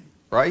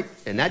 right?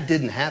 And that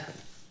didn't happen.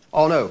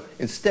 Oh no,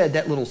 instead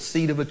that little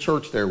seed of a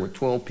church there with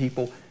 12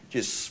 people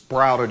just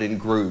sprouted and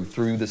grew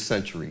through the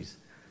centuries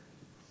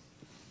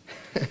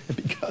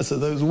because of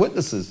those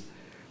witnesses.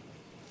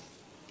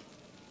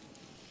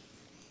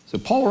 So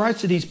Paul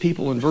writes to these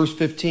people in verse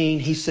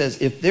 15, he says,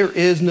 if there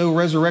is no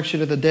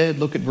resurrection of the dead,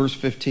 look at verse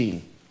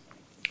 15.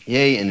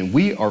 Yea, and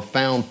we are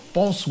found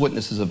false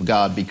witnesses of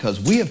God, because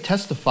we have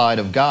testified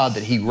of God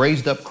that he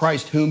raised up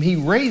Christ, whom he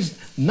raised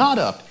not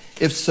up,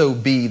 if so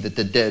be that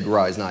the dead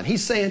rise not.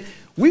 He's saying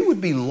we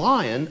would be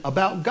lying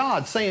about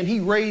God, saying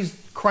he raised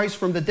Christ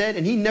from the dead,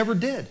 and he never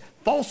did.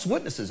 False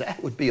witnesses,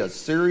 that would be a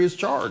serious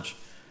charge.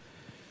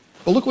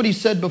 But look what he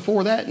said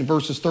before that in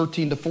verses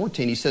 13 to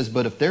 14. He says,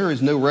 but if there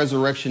is no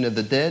resurrection of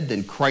the dead,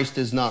 then Christ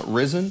is not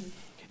risen.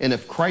 And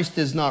if Christ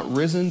is not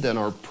risen, then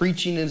our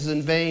preaching is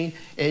in vain,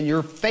 and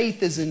your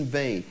faith is in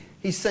vain.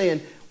 He's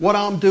saying, what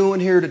I'm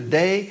doing here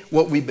today,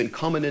 what we've been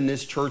coming in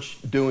this church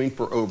doing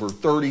for over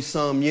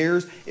 30-some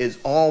years, is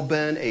all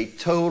been a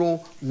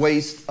total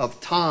waste of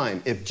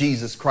time if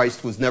Jesus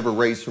Christ was never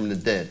raised from the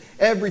dead.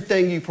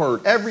 Everything you've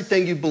heard,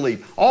 everything you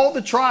believe, all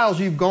the trials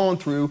you've gone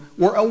through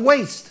were a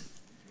waste.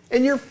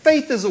 And your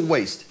faith is a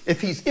waste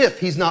if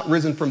he's not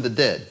risen from the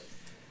dead.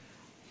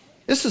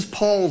 This is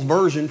Paul's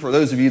version, for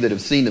those of you that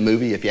have seen the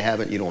movie. If you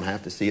haven't, you don't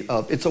have to see it.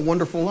 It's a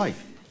Wonderful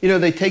Life. You know,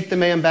 they take the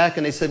man back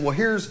and they said, well,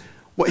 here's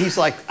what he's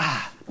like,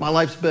 my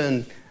life's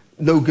been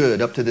no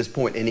good up to this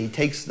point. And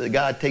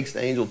God takes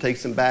the angel,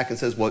 takes him back and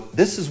says, well,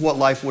 this is what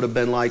life would have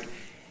been like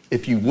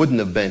if you wouldn't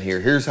have been here.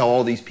 Here's how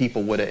all these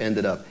people would have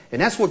ended up.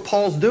 And that's what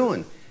Paul's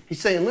doing. He's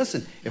saying,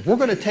 listen, if we're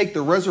going to take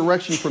the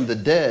resurrection from the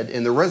dead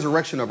and the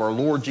resurrection of our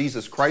Lord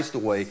Jesus Christ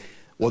away,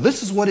 well,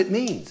 this is what it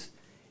means.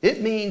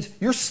 It means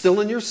you're still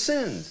in your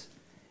sins.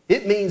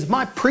 It means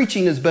my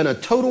preaching has been a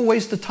total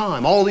waste of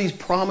time. All these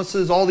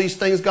promises, all these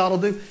things God will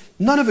do,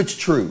 none of it's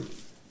true.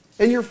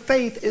 And your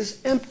faith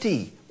is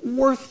empty,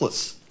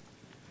 worthless.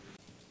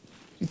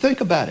 You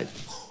think about it.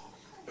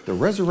 The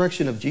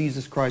resurrection of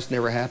Jesus Christ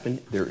never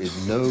happened. There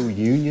is no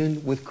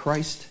union with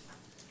Christ.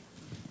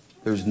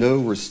 There's no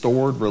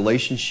restored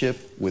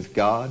relationship with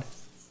God.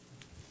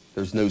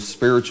 There's no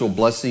spiritual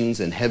blessings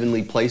in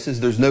heavenly places.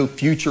 There's no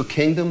future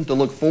kingdom to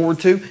look forward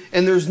to.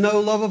 And there's no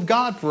love of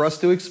God for us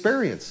to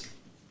experience.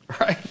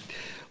 Right?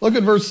 Look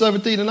at verse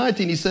 17 and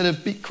 19. He said,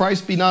 if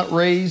Christ be not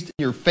raised,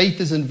 your faith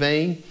is in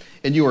vain,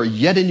 and you are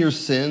yet in your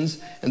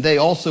sins, and they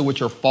also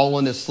which are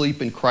fallen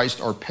asleep in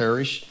Christ are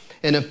perished.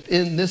 And if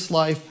in this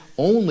life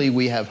only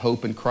we have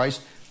hope in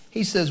Christ,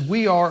 he says,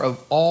 we are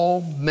of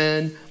all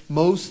men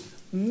most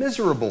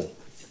miserable.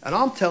 And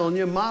I'm telling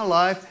you, my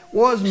life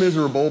was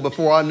miserable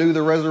before I knew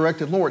the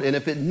resurrected Lord. And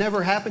if it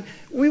never happened,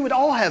 we would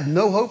all have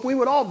no hope. We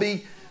would all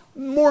be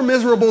more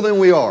miserable than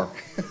we are.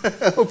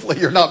 Hopefully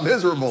you're not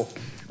miserable.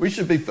 We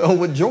should be filled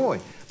with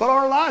joy. But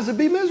our lives would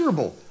be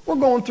miserable. We're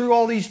going through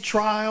all these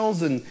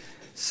trials and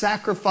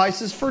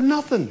sacrifices for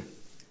nothing.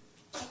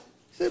 You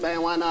say,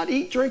 man, why not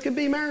eat, drink, and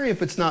be merry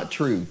if it's not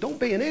true? Don't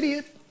be an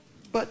idiot.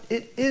 But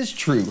it is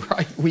true,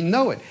 right? We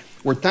know it.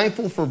 We're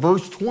thankful for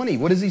verse 20.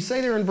 What does he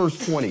say there in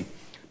verse 20?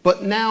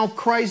 But now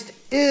Christ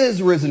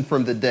is risen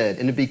from the dead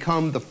and to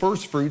become the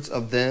firstfruits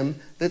of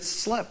them that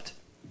slept.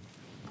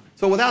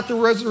 So without the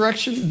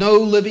resurrection, no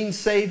living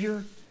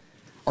Savior.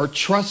 Our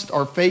trust,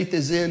 our faith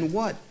is in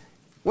what?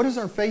 What is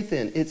our faith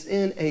in? It's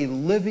in a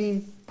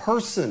living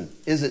person,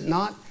 is it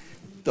not?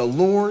 The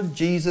Lord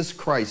Jesus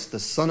Christ, the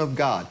Son of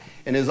God.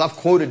 And as I've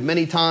quoted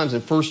many times in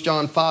 1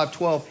 John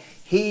 5:12,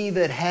 he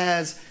that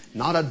has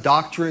not a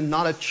doctrine,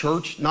 not a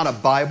church, not a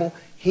Bible,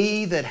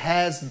 he that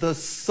has the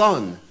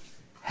Son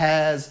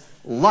has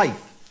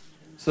life.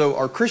 So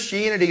our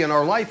Christianity and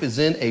our life is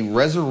in a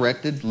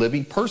resurrected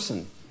living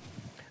person.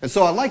 And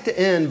so I'd like to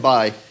end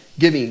by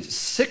giving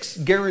 6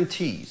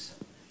 guarantees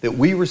that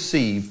we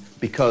receive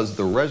because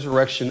the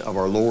resurrection of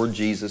our Lord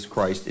Jesus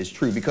Christ is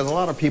true. Because a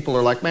lot of people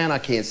are like, man, I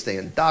can't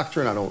stand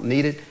doctrine. I don't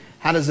need it.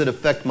 How does it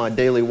affect my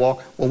daily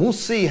walk? Well, we'll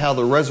see how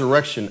the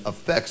resurrection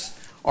affects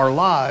our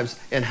lives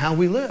and how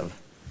we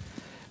live.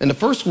 And the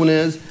first one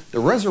is the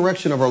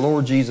resurrection of our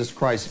Lord Jesus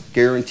Christ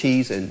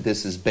guarantees, and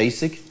this is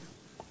basic,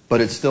 but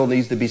it still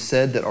needs to be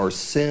said, that our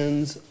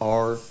sins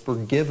are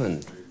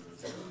forgiven.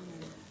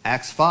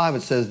 Acts 5,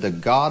 it says, the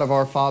God of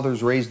our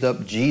fathers raised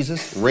up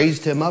Jesus,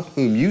 raised him up,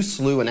 whom you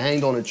slew and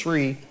hanged on a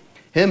tree.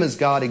 Him has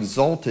God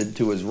exalted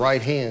to his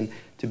right hand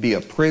to be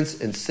a prince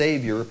and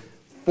savior.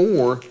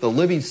 For the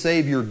living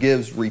Savior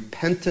gives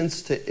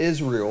repentance to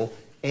Israel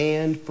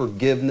and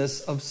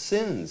forgiveness of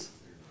sins.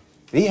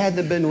 If he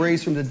hadn't been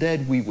raised from the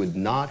dead, we would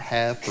not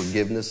have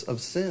forgiveness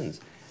of sins.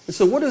 And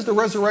so what does the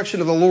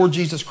resurrection of the Lord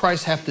Jesus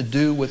Christ have to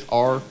do with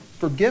our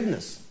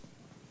forgiveness?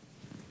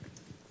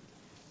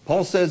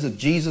 Paul says if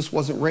Jesus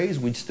wasn't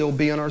raised, we'd still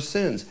be in our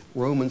sins.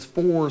 Romans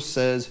 4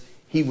 says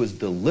he was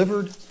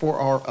delivered for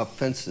our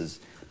offenses,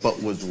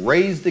 but was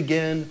raised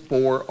again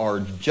for our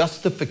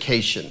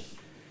justification.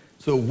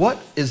 So what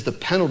is the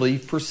penalty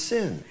for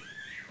sin?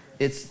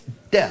 It's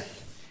death.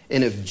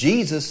 And if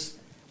Jesus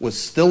was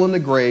still in the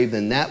grave,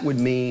 then that would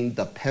mean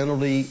the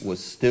penalty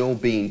was still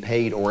being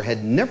paid or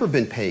had never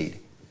been paid.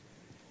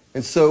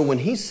 And so when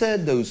he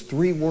said those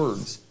 3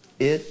 words,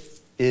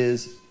 it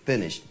is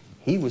finished,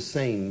 he was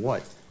saying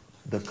what?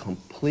 The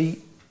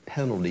complete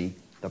penalty,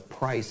 the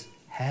price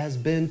has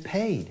been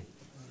paid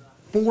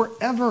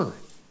forever.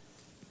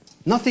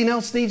 Nothing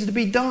else needs to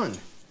be done.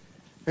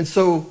 And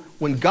so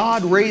when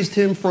God raised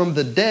him from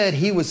the dead,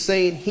 he was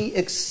saying he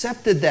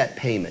accepted that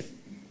payment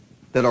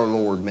that our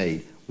Lord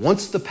made.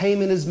 Once the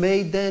payment is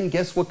made, then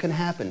guess what can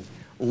happen?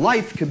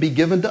 Life can be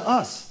given to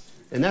us.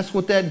 And that's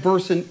what that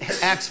verse in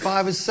Acts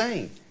 5 is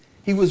saying.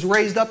 He was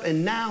raised up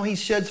and now he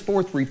sheds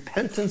forth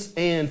repentance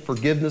and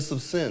forgiveness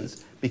of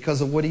sins because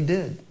of what he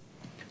did.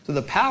 So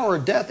the power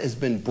of death has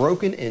been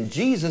broken, and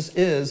Jesus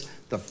is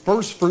the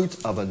first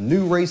fruits of a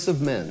new race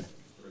of men.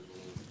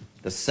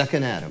 The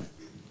second Adam.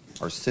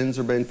 Our sins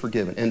are being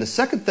forgiven. And the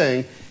second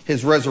thing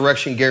his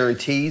resurrection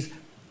guarantees,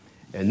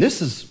 and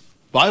this is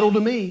vital to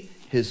me,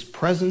 His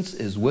presence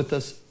is with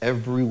us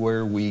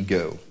everywhere we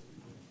go.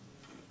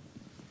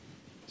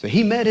 So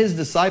he met his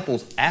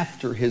disciples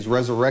after his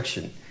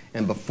resurrection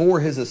and before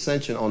his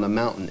ascension on the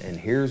mountain. And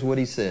here's what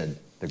he said,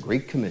 the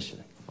Great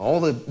Commission. All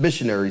the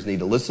missionaries need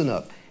to listen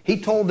up. He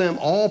told them,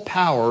 all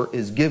power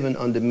is given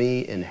unto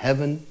me in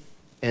heaven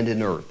and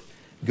in earth.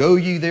 Go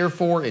ye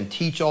therefore and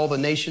teach all the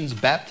nations,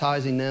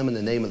 baptizing them in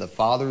the name of the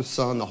Father,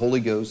 Son, the Holy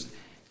Ghost,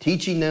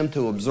 teaching them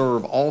to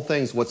observe all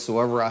things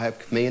whatsoever I have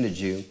commanded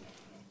you.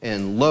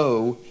 And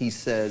lo, he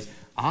says,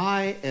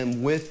 I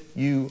am with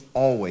you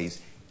always,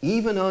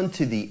 even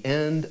unto the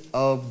end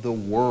of the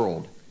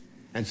world.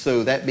 And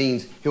so that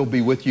means he'll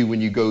be with you when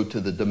you go to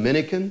the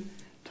Dominican,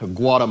 to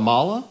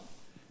Guatemala,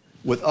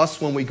 with us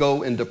when we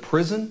go into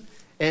prison,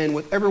 and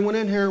with everyone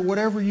in here,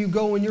 whatever you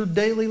go in your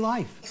daily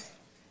life.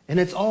 And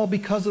it's all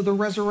because of the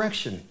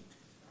resurrection,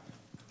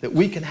 that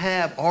we can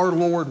have our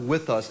Lord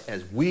with us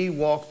as we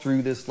walk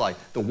through this life.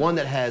 The one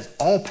that has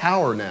all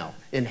power now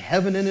in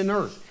heaven and in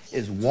earth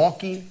is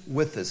walking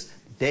with us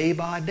day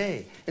by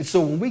day. And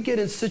so when we get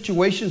in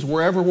situations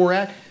wherever we're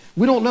at,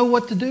 we don't know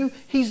what to do,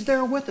 he's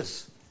there with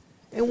us.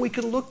 And we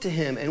can look to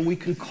him and we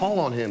can call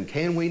on him,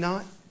 can we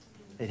not?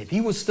 And if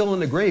he was still in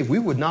the grave, we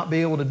would not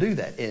be able to do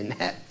that. And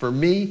that, for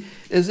me,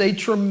 is a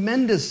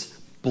tremendous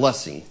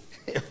blessing.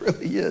 It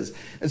really is.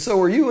 And so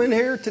are you in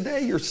here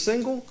today? You're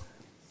single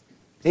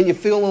and you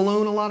feel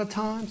alone a lot of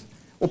times?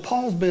 Well,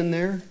 Paul's been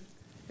there.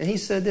 And he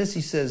said this,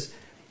 he says,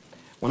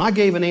 when I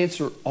gave an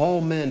answer, all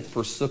men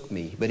forsook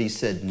me. But he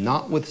said,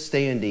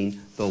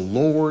 notwithstanding, the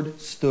Lord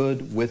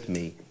stood with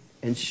me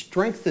and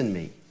strengthened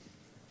me.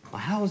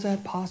 Well, how is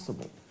that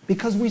possible?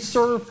 Because we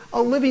serve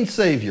a living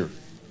Savior,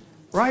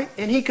 right?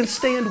 And he can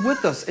stand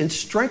with us and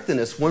strengthen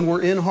us when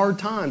we're in hard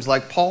times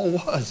like Paul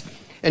was.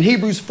 And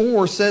Hebrews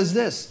 4 says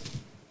this.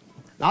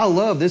 I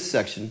love this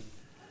section.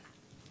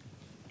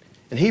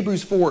 In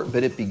Hebrews 4,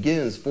 but it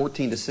begins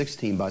 14 to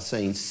 16 by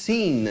saying,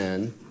 seeing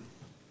then,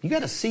 you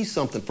got to see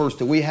something first,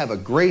 that we have a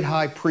great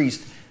high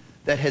priest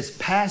that has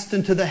passed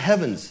into the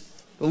heavens.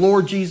 The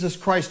Lord Jesus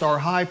Christ, our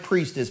high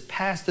priest, is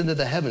passed into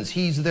the heavens.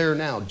 He's there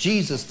now.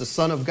 Jesus, the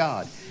Son of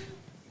God.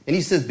 And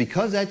he says,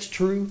 because that's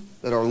true,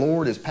 that our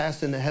Lord is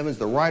passed into the heavens,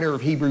 the writer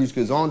of Hebrews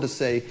goes on to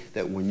say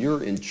that when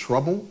you're in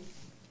trouble,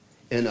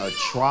 in a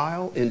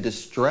trial, in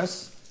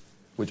distress,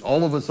 which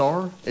all of us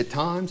are at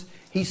times,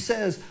 he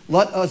says,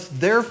 let us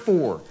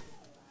therefore,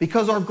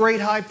 because our great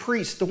high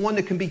priest, the one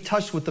that can be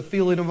touched with the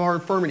feeling of our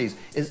infirmities,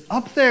 is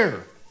up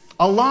there,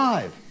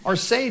 alive, our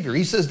Savior.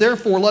 He says,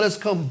 therefore, let us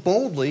come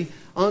boldly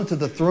unto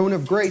the throne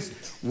of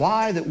grace.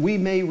 Why? That we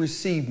may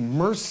receive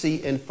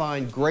mercy and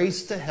find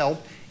grace to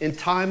help in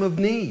time of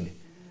need.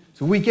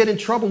 So we get in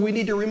trouble, we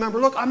need to remember,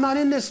 look, I'm not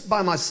in this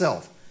by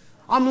myself.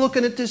 I'm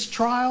looking at this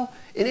trial,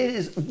 and it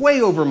is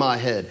way over my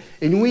head.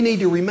 And we need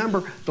to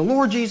remember the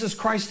Lord Jesus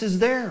Christ is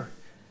there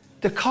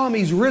to come.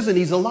 He's risen,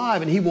 he's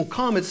alive, and he will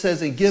come, it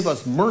says, and give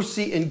us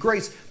mercy and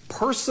grace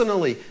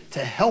personally to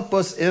help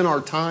us in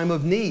our time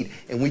of need.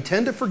 And we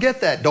tend to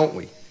forget that, don't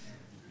we?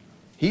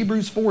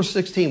 Hebrews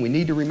 4:16, we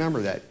need to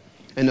remember that.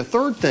 And the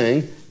third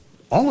thing,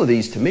 all of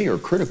these to me are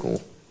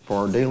critical for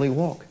our daily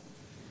walk.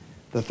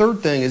 The third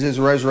thing is his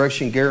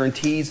resurrection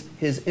guarantees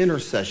his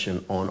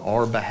intercession on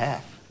our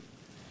behalf.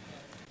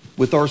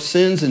 With our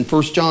sins, in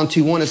 1 John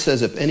 2:1, it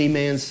says, if any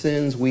man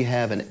sins, we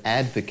have an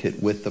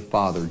advocate with the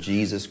Father,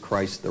 Jesus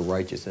Christ the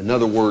righteous. In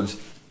other words,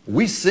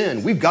 we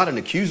sin. We've got an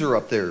accuser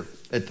up there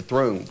at the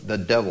throne. The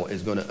devil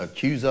is going to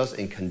accuse us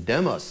and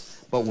condemn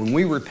us. But when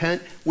we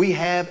repent, we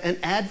have an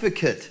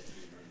advocate.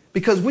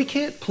 Because we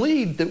can't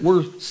plead that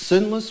we're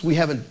sinless, we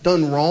haven't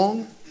done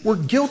wrong. We're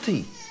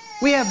guilty.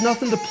 We have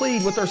nothing to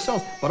plead with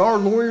ourselves. But our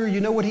lawyer, you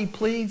know what he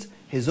pleads?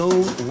 His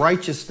own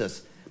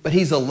righteousness. But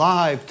he's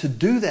alive to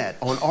do that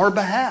on our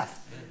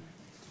behalf.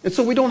 And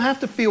so we don't have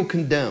to feel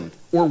condemned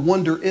or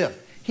wonder if.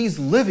 He's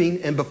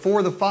living and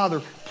before the Father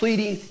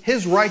pleading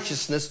his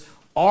righteousness,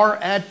 our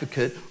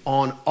advocate,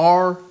 on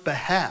our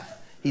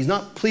behalf. He's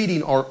not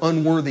pleading our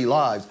unworthy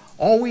lives.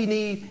 All we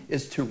need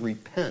is to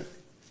repent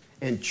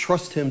and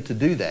trust him to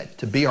do that,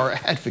 to be our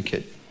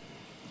advocate.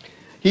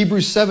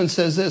 Hebrews 7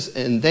 says this,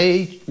 and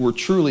they were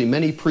truly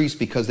many priests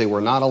because they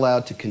were not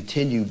allowed to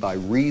continue by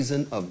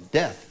reason of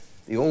death.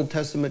 The Old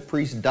Testament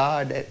priest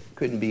died, that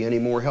couldn't be any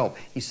more help.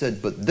 He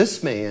said, but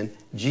this man,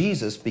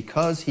 Jesus,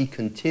 because he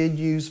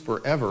continues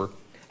forever,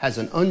 has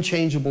an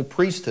unchangeable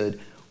priesthood,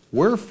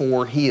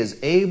 wherefore he is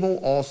able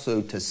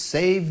also to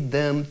save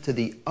them to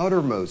the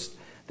uttermost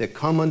that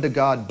come unto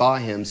God by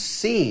him,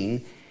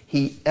 seeing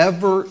he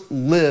ever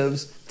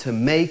lives to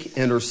make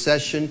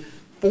intercession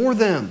for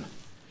them.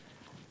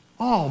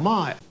 Oh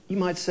my, you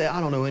might say, I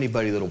don't know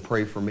anybody that'll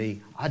pray for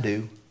me. I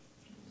do.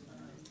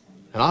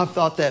 And I've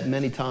thought that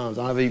many times.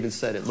 I've even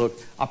said it, look,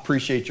 I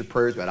appreciate your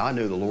prayers, but I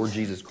know the Lord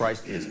Jesus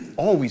Christ is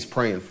always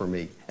praying for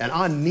me. And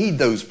I need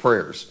those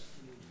prayers.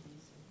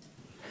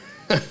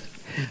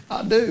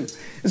 I do.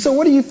 And so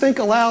what do you think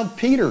allowed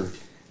Peter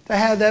to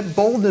have that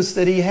boldness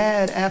that he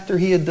had after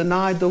he had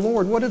denied the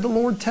Lord? What did the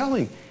Lord tell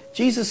him?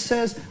 Jesus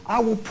says, I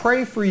will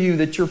pray for you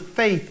that your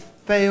faith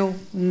fail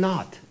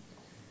not.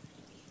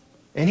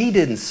 And he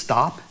didn't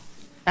stop.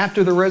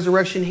 After the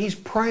resurrection, he's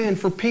praying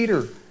for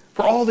Peter,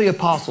 for all the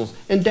apostles,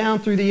 and down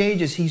through the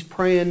ages, he's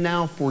praying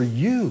now for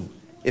you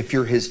if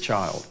you're his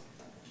child.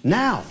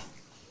 Now,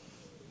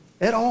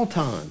 at all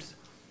times.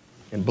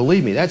 And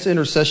believe me, that's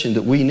intercession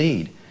that we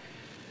need.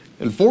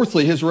 And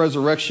fourthly, his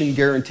resurrection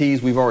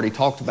guarantees, we've already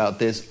talked about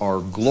this,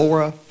 our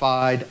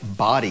glorified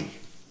body.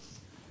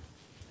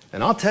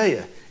 And I'll tell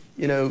you,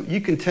 you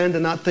can tend to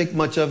not think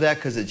much of that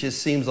because it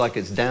just seems like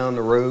it's down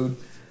the road.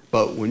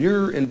 But when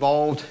you're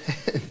involved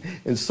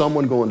in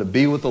someone going to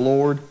be with the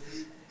Lord,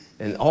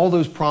 and all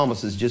those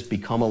promises just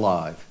become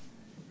alive,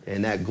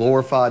 and that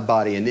glorified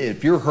body, and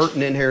if you're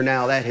hurting in here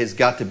now, that has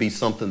got to be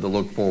something to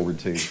look forward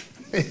to.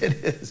 It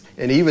is.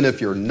 And even if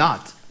you're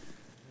not.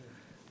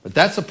 But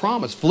that's a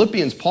promise.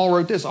 Philippians, Paul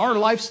wrote this, our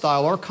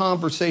lifestyle, our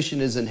conversation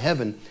is in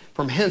heaven.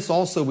 From hence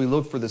also we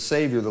look for the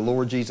Savior, the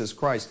Lord Jesus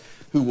Christ,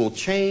 who will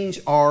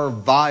change our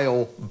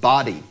vile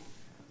body.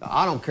 Now,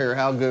 I don't care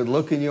how good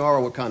looking you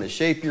are, what kind of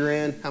shape you're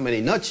in, how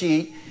many nuts you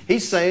eat.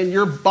 He's saying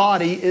your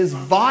body is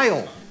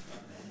vile.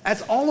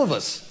 That's all of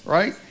us,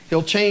 right?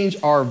 He'll change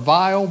our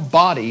vile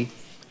body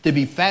to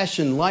be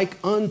fashioned like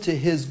unto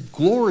his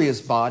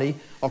glorious body,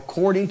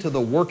 according to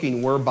the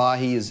working whereby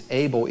he is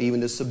able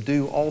even to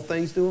subdue all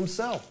things to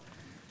himself.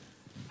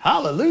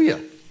 Hallelujah.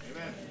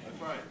 Amen.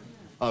 That's right.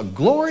 A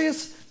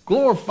glorious,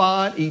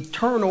 glorified,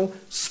 eternal,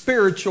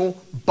 spiritual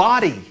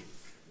body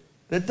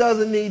that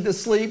doesn't need to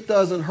sleep,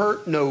 doesn't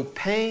hurt, no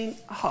pain.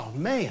 Oh,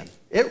 man,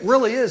 it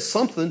really is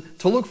something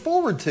to look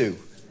forward to.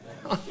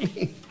 I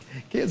mean,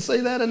 can't say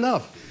that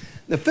enough.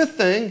 The fifth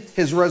thing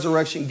his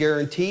resurrection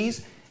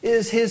guarantees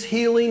is his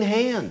healing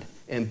hand.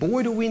 And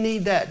boy, do we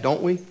need that,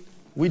 don't we?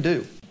 We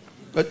do.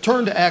 But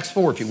turn to Acts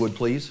 4, if you would,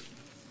 please.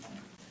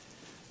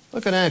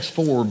 Look at Acts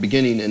 4,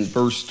 beginning in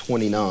verse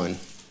 29.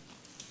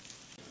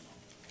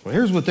 Well,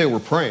 here's what they were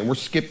praying. We're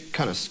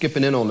kind of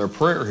skipping in on their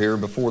prayer here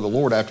before the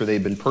Lord after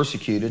they'd been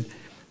persecuted.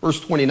 Verse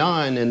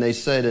 29, and they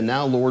said, and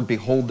now, Lord,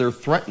 behold their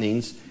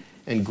threatenings,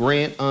 and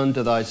grant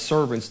unto thy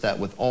servants that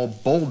with all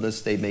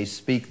boldness they may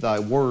speak thy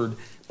word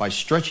by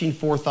stretching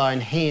forth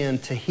thine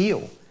hand to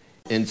heal.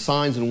 And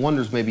signs and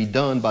wonders may be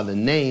done by the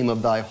name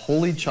of thy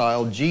holy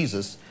child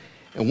Jesus.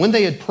 And when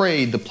they had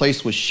prayed, the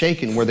place was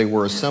shaken where they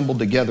were assembled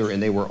together,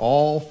 and they were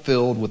all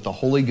filled with the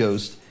Holy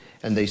Ghost,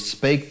 and they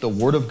spake the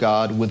word of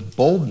God with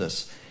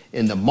boldness.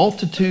 And the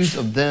multitudes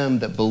of them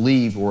that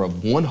believed were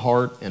of one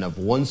heart and of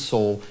one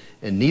soul,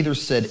 and neither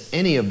said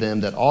any of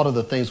them that aught of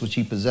the things which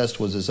he possessed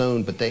was his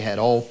own, but they had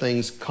all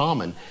things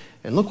common.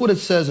 And look what it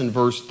says in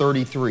verse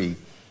 33.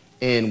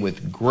 And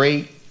with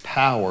great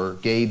power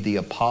gave the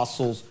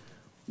apostles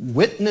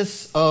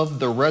witness of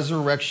the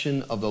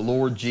resurrection of the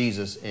Lord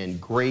Jesus, and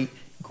great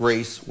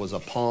grace was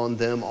upon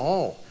them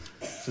all.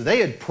 So they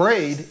had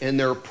prayed in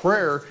their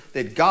prayer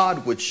that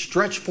God would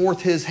stretch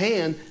forth his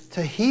hand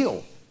to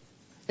heal.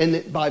 And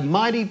that by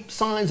mighty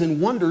signs and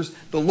wonders,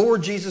 the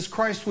Lord Jesus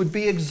Christ would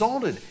be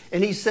exalted.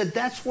 And he said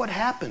that's what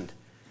happened.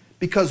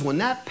 Because when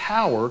that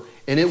power,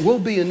 and it will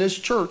be in this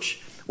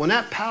church, when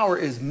that power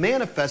is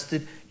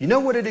manifested, you know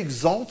what it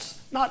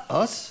exalts? Not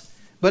us,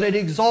 but it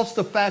exalts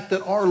the fact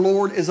that our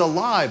Lord is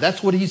alive.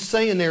 That's what he's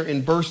saying there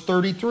in verse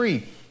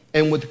 33.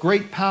 And with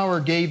great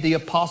power gave the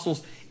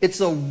apostles.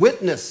 It's a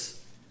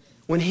witness.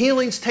 When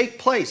healings take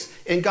place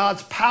and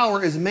God's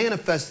power is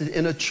manifested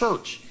in a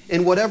church,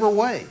 in whatever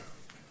way.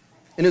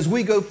 And as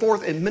we go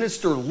forth and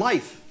minister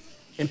life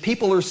and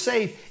people are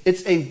saved,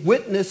 it's a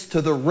witness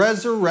to the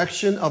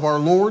resurrection of our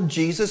Lord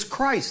Jesus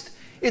Christ.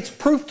 It's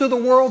proof to the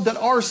world that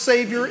our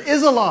Savior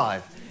is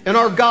alive and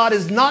our God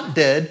is not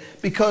dead,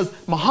 because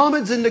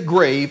Muhammad's in the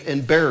grave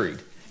and buried,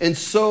 and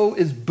so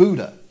is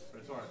Buddha.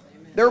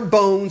 Their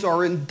bones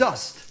are in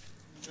dust.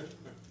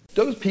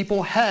 Those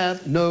people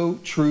have no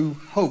true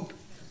hope.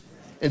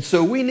 And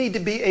so we need to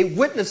be a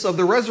witness of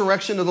the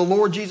resurrection of the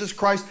Lord Jesus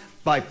Christ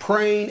by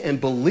praying and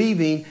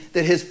believing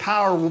that his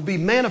power will be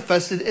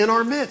manifested in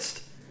our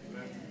midst.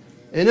 Amen.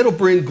 And it'll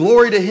bring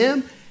glory to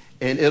him,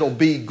 and it'll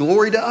be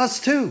glory to us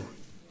too,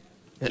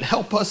 and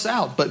help us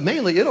out. But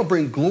mainly it'll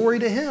bring glory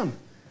to him,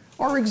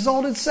 our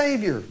exalted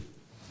Savior.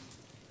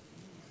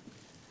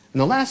 And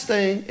the last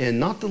thing, and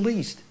not the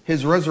least,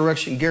 his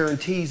resurrection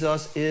guarantees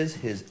us is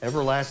his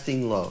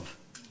everlasting love.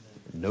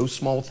 No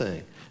small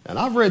thing. And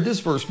I've read this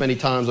verse many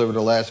times over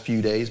the last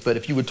few days, but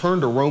if you would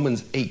turn to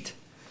Romans 8.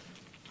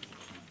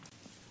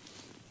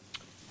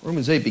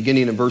 Romans 8,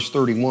 beginning in verse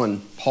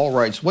 31, Paul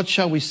writes, what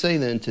shall we say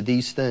then to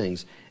these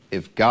things?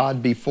 If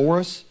God be for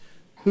us,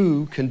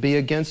 who can be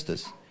against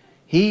us?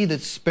 He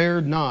that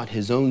spared not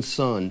his own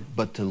son,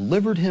 but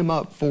delivered him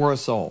up for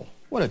us all.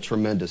 What a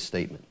tremendous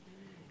statement.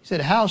 He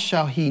said, how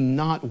shall he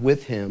not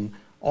with him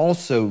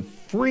also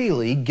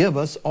freely give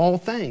us all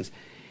things?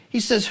 He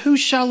says, who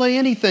shall lay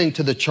anything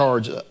to the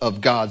charge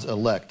of God's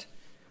elect?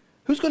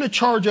 Who's going to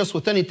charge us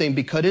with anything?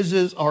 Because it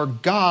is our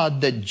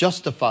God that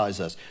justifies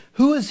us.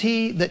 Who is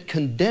he that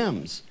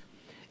condemns?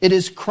 It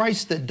is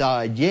Christ that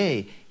died.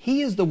 Yea,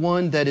 he is the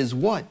one that is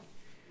what?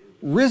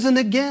 Risen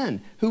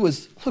again. Who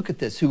is, look at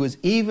this, who is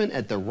even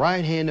at the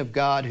right hand of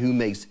God, who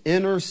makes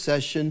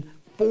intercession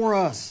for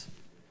us.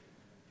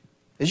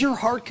 Is your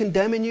heart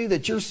condemning you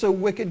that you're so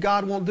wicked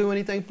God won't do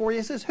anything for you?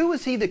 He says, who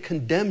is he that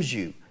condemns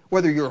you,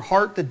 whether your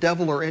heart, the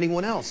devil, or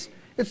anyone else?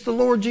 It's the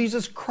Lord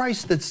Jesus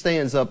Christ that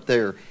stands up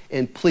there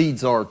and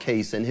pleads our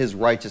case and his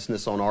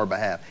righteousness on our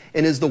behalf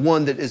and is the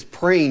one that is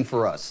praying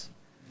for us.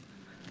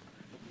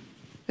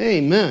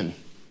 Amen.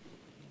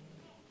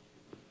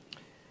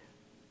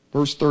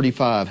 Verse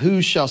 35, who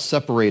shall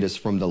separate us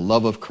from the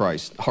love of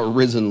Christ, our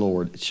risen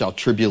Lord? Shall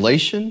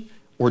tribulation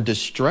or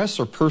distress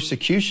or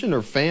persecution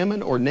or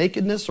famine or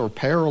nakedness or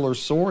peril or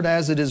sword?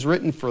 As it is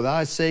written, for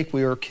thy sake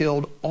we are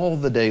killed all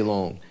the day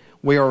long.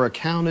 We are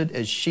accounted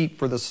as sheep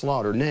for the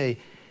slaughter. Nay,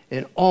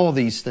 in all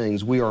these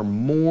things we are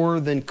more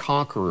than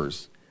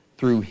conquerors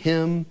through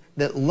him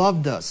that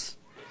loved us.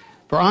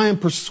 For I am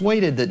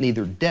persuaded that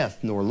neither death,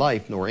 nor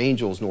life, nor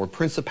angels, nor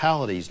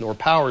principalities, nor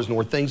powers,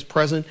 nor things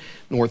present,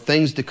 nor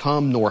things to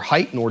come, nor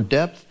height, nor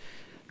depth,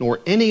 nor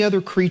any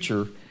other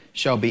creature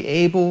shall be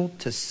able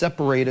to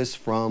separate us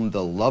from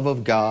the love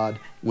of God,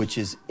 which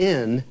is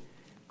in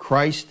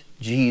Christ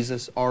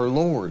Jesus our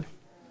Lord.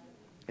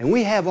 And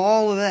we have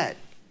all of that.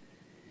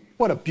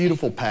 What a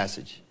beautiful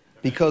passage.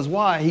 Because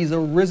why? He's a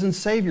risen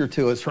Savior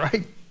to us,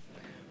 right?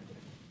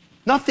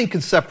 Nothing can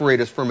separate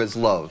us from his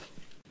love.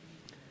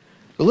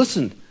 But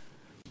listen,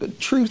 the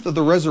truth of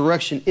the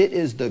resurrection, it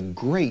is the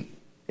great,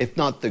 if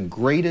not the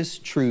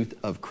greatest truth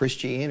of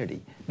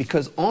Christianity.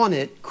 Because on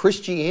it,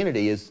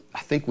 Christianity is, I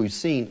think we've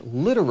seen,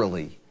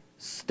 literally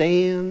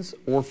stands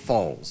or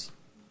falls.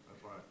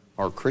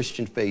 Our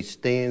Christian faith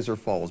stands or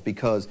falls.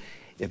 Because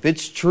if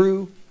it's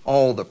true,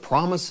 all the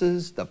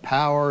promises, the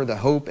power, the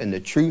hope, and the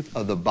truth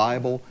of the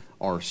Bible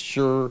are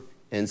sure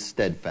and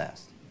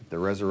steadfast. The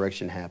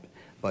resurrection happened.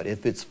 But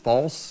if it's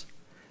false,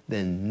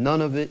 then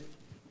none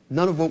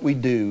of what we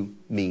do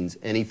means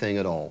anything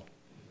at all.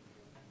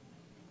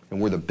 And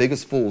we're the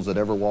biggest fools that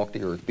ever walked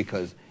the earth,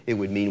 because it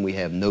would mean we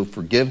have no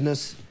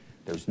forgiveness.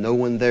 There's no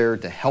one there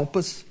to help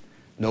us.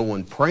 No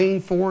one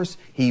praying for us.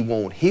 He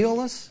won't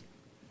heal us.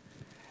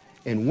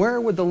 And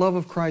where would the love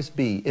of Christ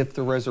be if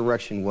the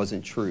resurrection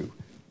wasn't true?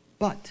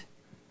 But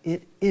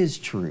it is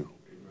true.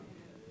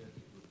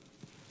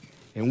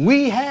 And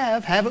we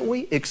have, haven't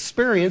we,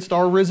 experienced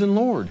our risen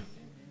Lord.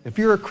 If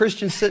you're a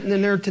Christian sitting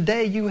in there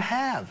today, you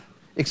have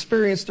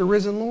experienced the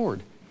risen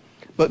Lord.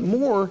 But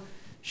more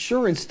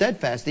sure and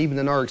steadfast even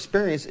than our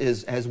experience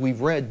is, as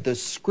we've read, the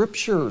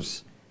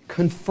Scriptures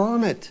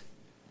confirm it,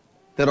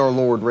 that our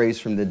Lord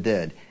raised from the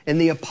dead.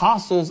 And the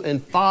apostles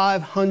and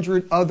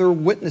 500 other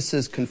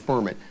witnesses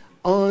confirm it.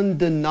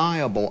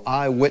 Undeniable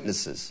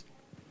eyewitnesses.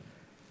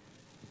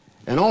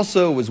 And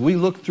also, as we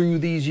look through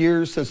these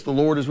years since the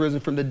Lord has risen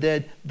from the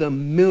dead, the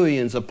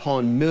millions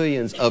upon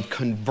millions of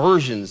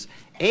conversions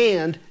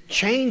and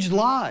changed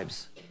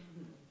lives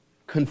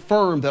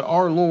confirm that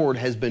our Lord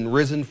has been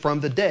risen from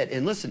the dead.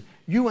 And listen,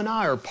 you and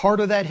I are part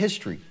of that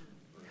history.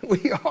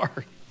 We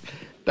are,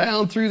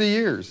 down through the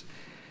years.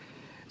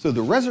 So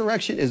the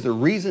resurrection is the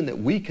reason that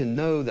we can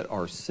know that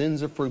our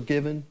sins are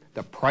forgiven,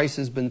 the price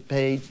has been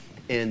paid,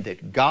 and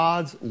that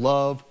God's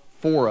love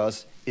for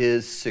us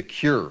is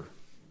secure.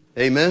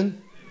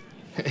 Amen?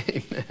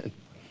 Amen.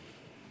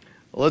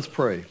 Well, let's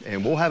pray,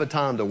 and we'll have a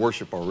time to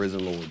worship our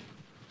risen Lord.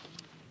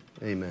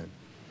 Amen.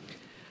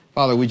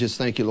 Father, we just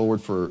thank you,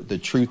 Lord, for the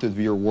truth of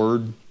your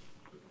word,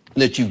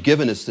 that you've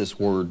given us this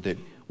word that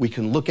we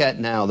can look at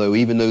now, though,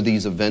 even though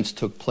these events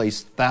took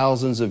place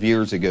thousands of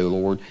years ago,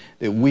 Lord,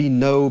 that we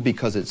know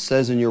because it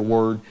says in your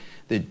word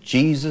that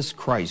Jesus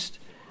Christ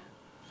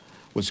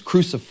was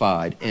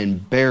crucified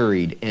and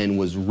buried and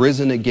was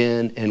risen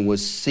again and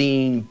was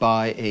seen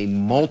by a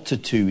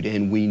multitude.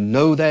 And we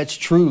know that's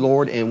true,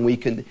 Lord, and we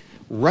can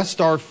rest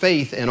our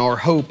faith and our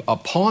hope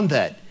upon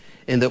that.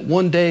 And that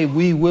one day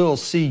we will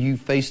see you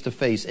face to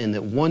face, and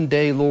that one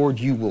day, Lord,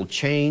 you will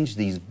change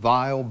these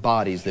vile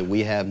bodies that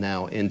we have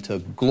now into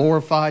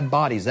glorified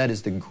bodies. That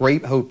is the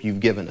great hope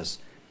you've given us,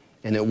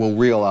 and it will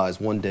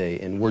realize one day.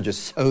 And we're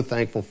just so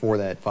thankful for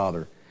that,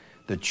 Father.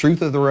 The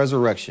truth of the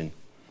resurrection.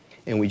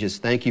 And we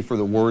just thank you for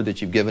the word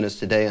that you've given us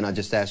today. And I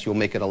just ask you'll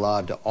make it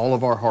alive to all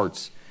of our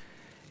hearts,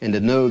 and to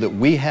know that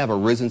we have a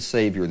risen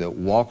Savior that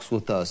walks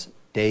with us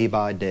day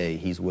by day.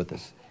 He's with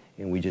us.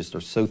 And we just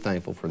are so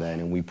thankful for that.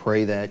 And we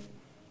pray that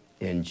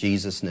in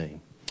Jesus' name.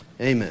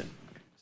 Amen.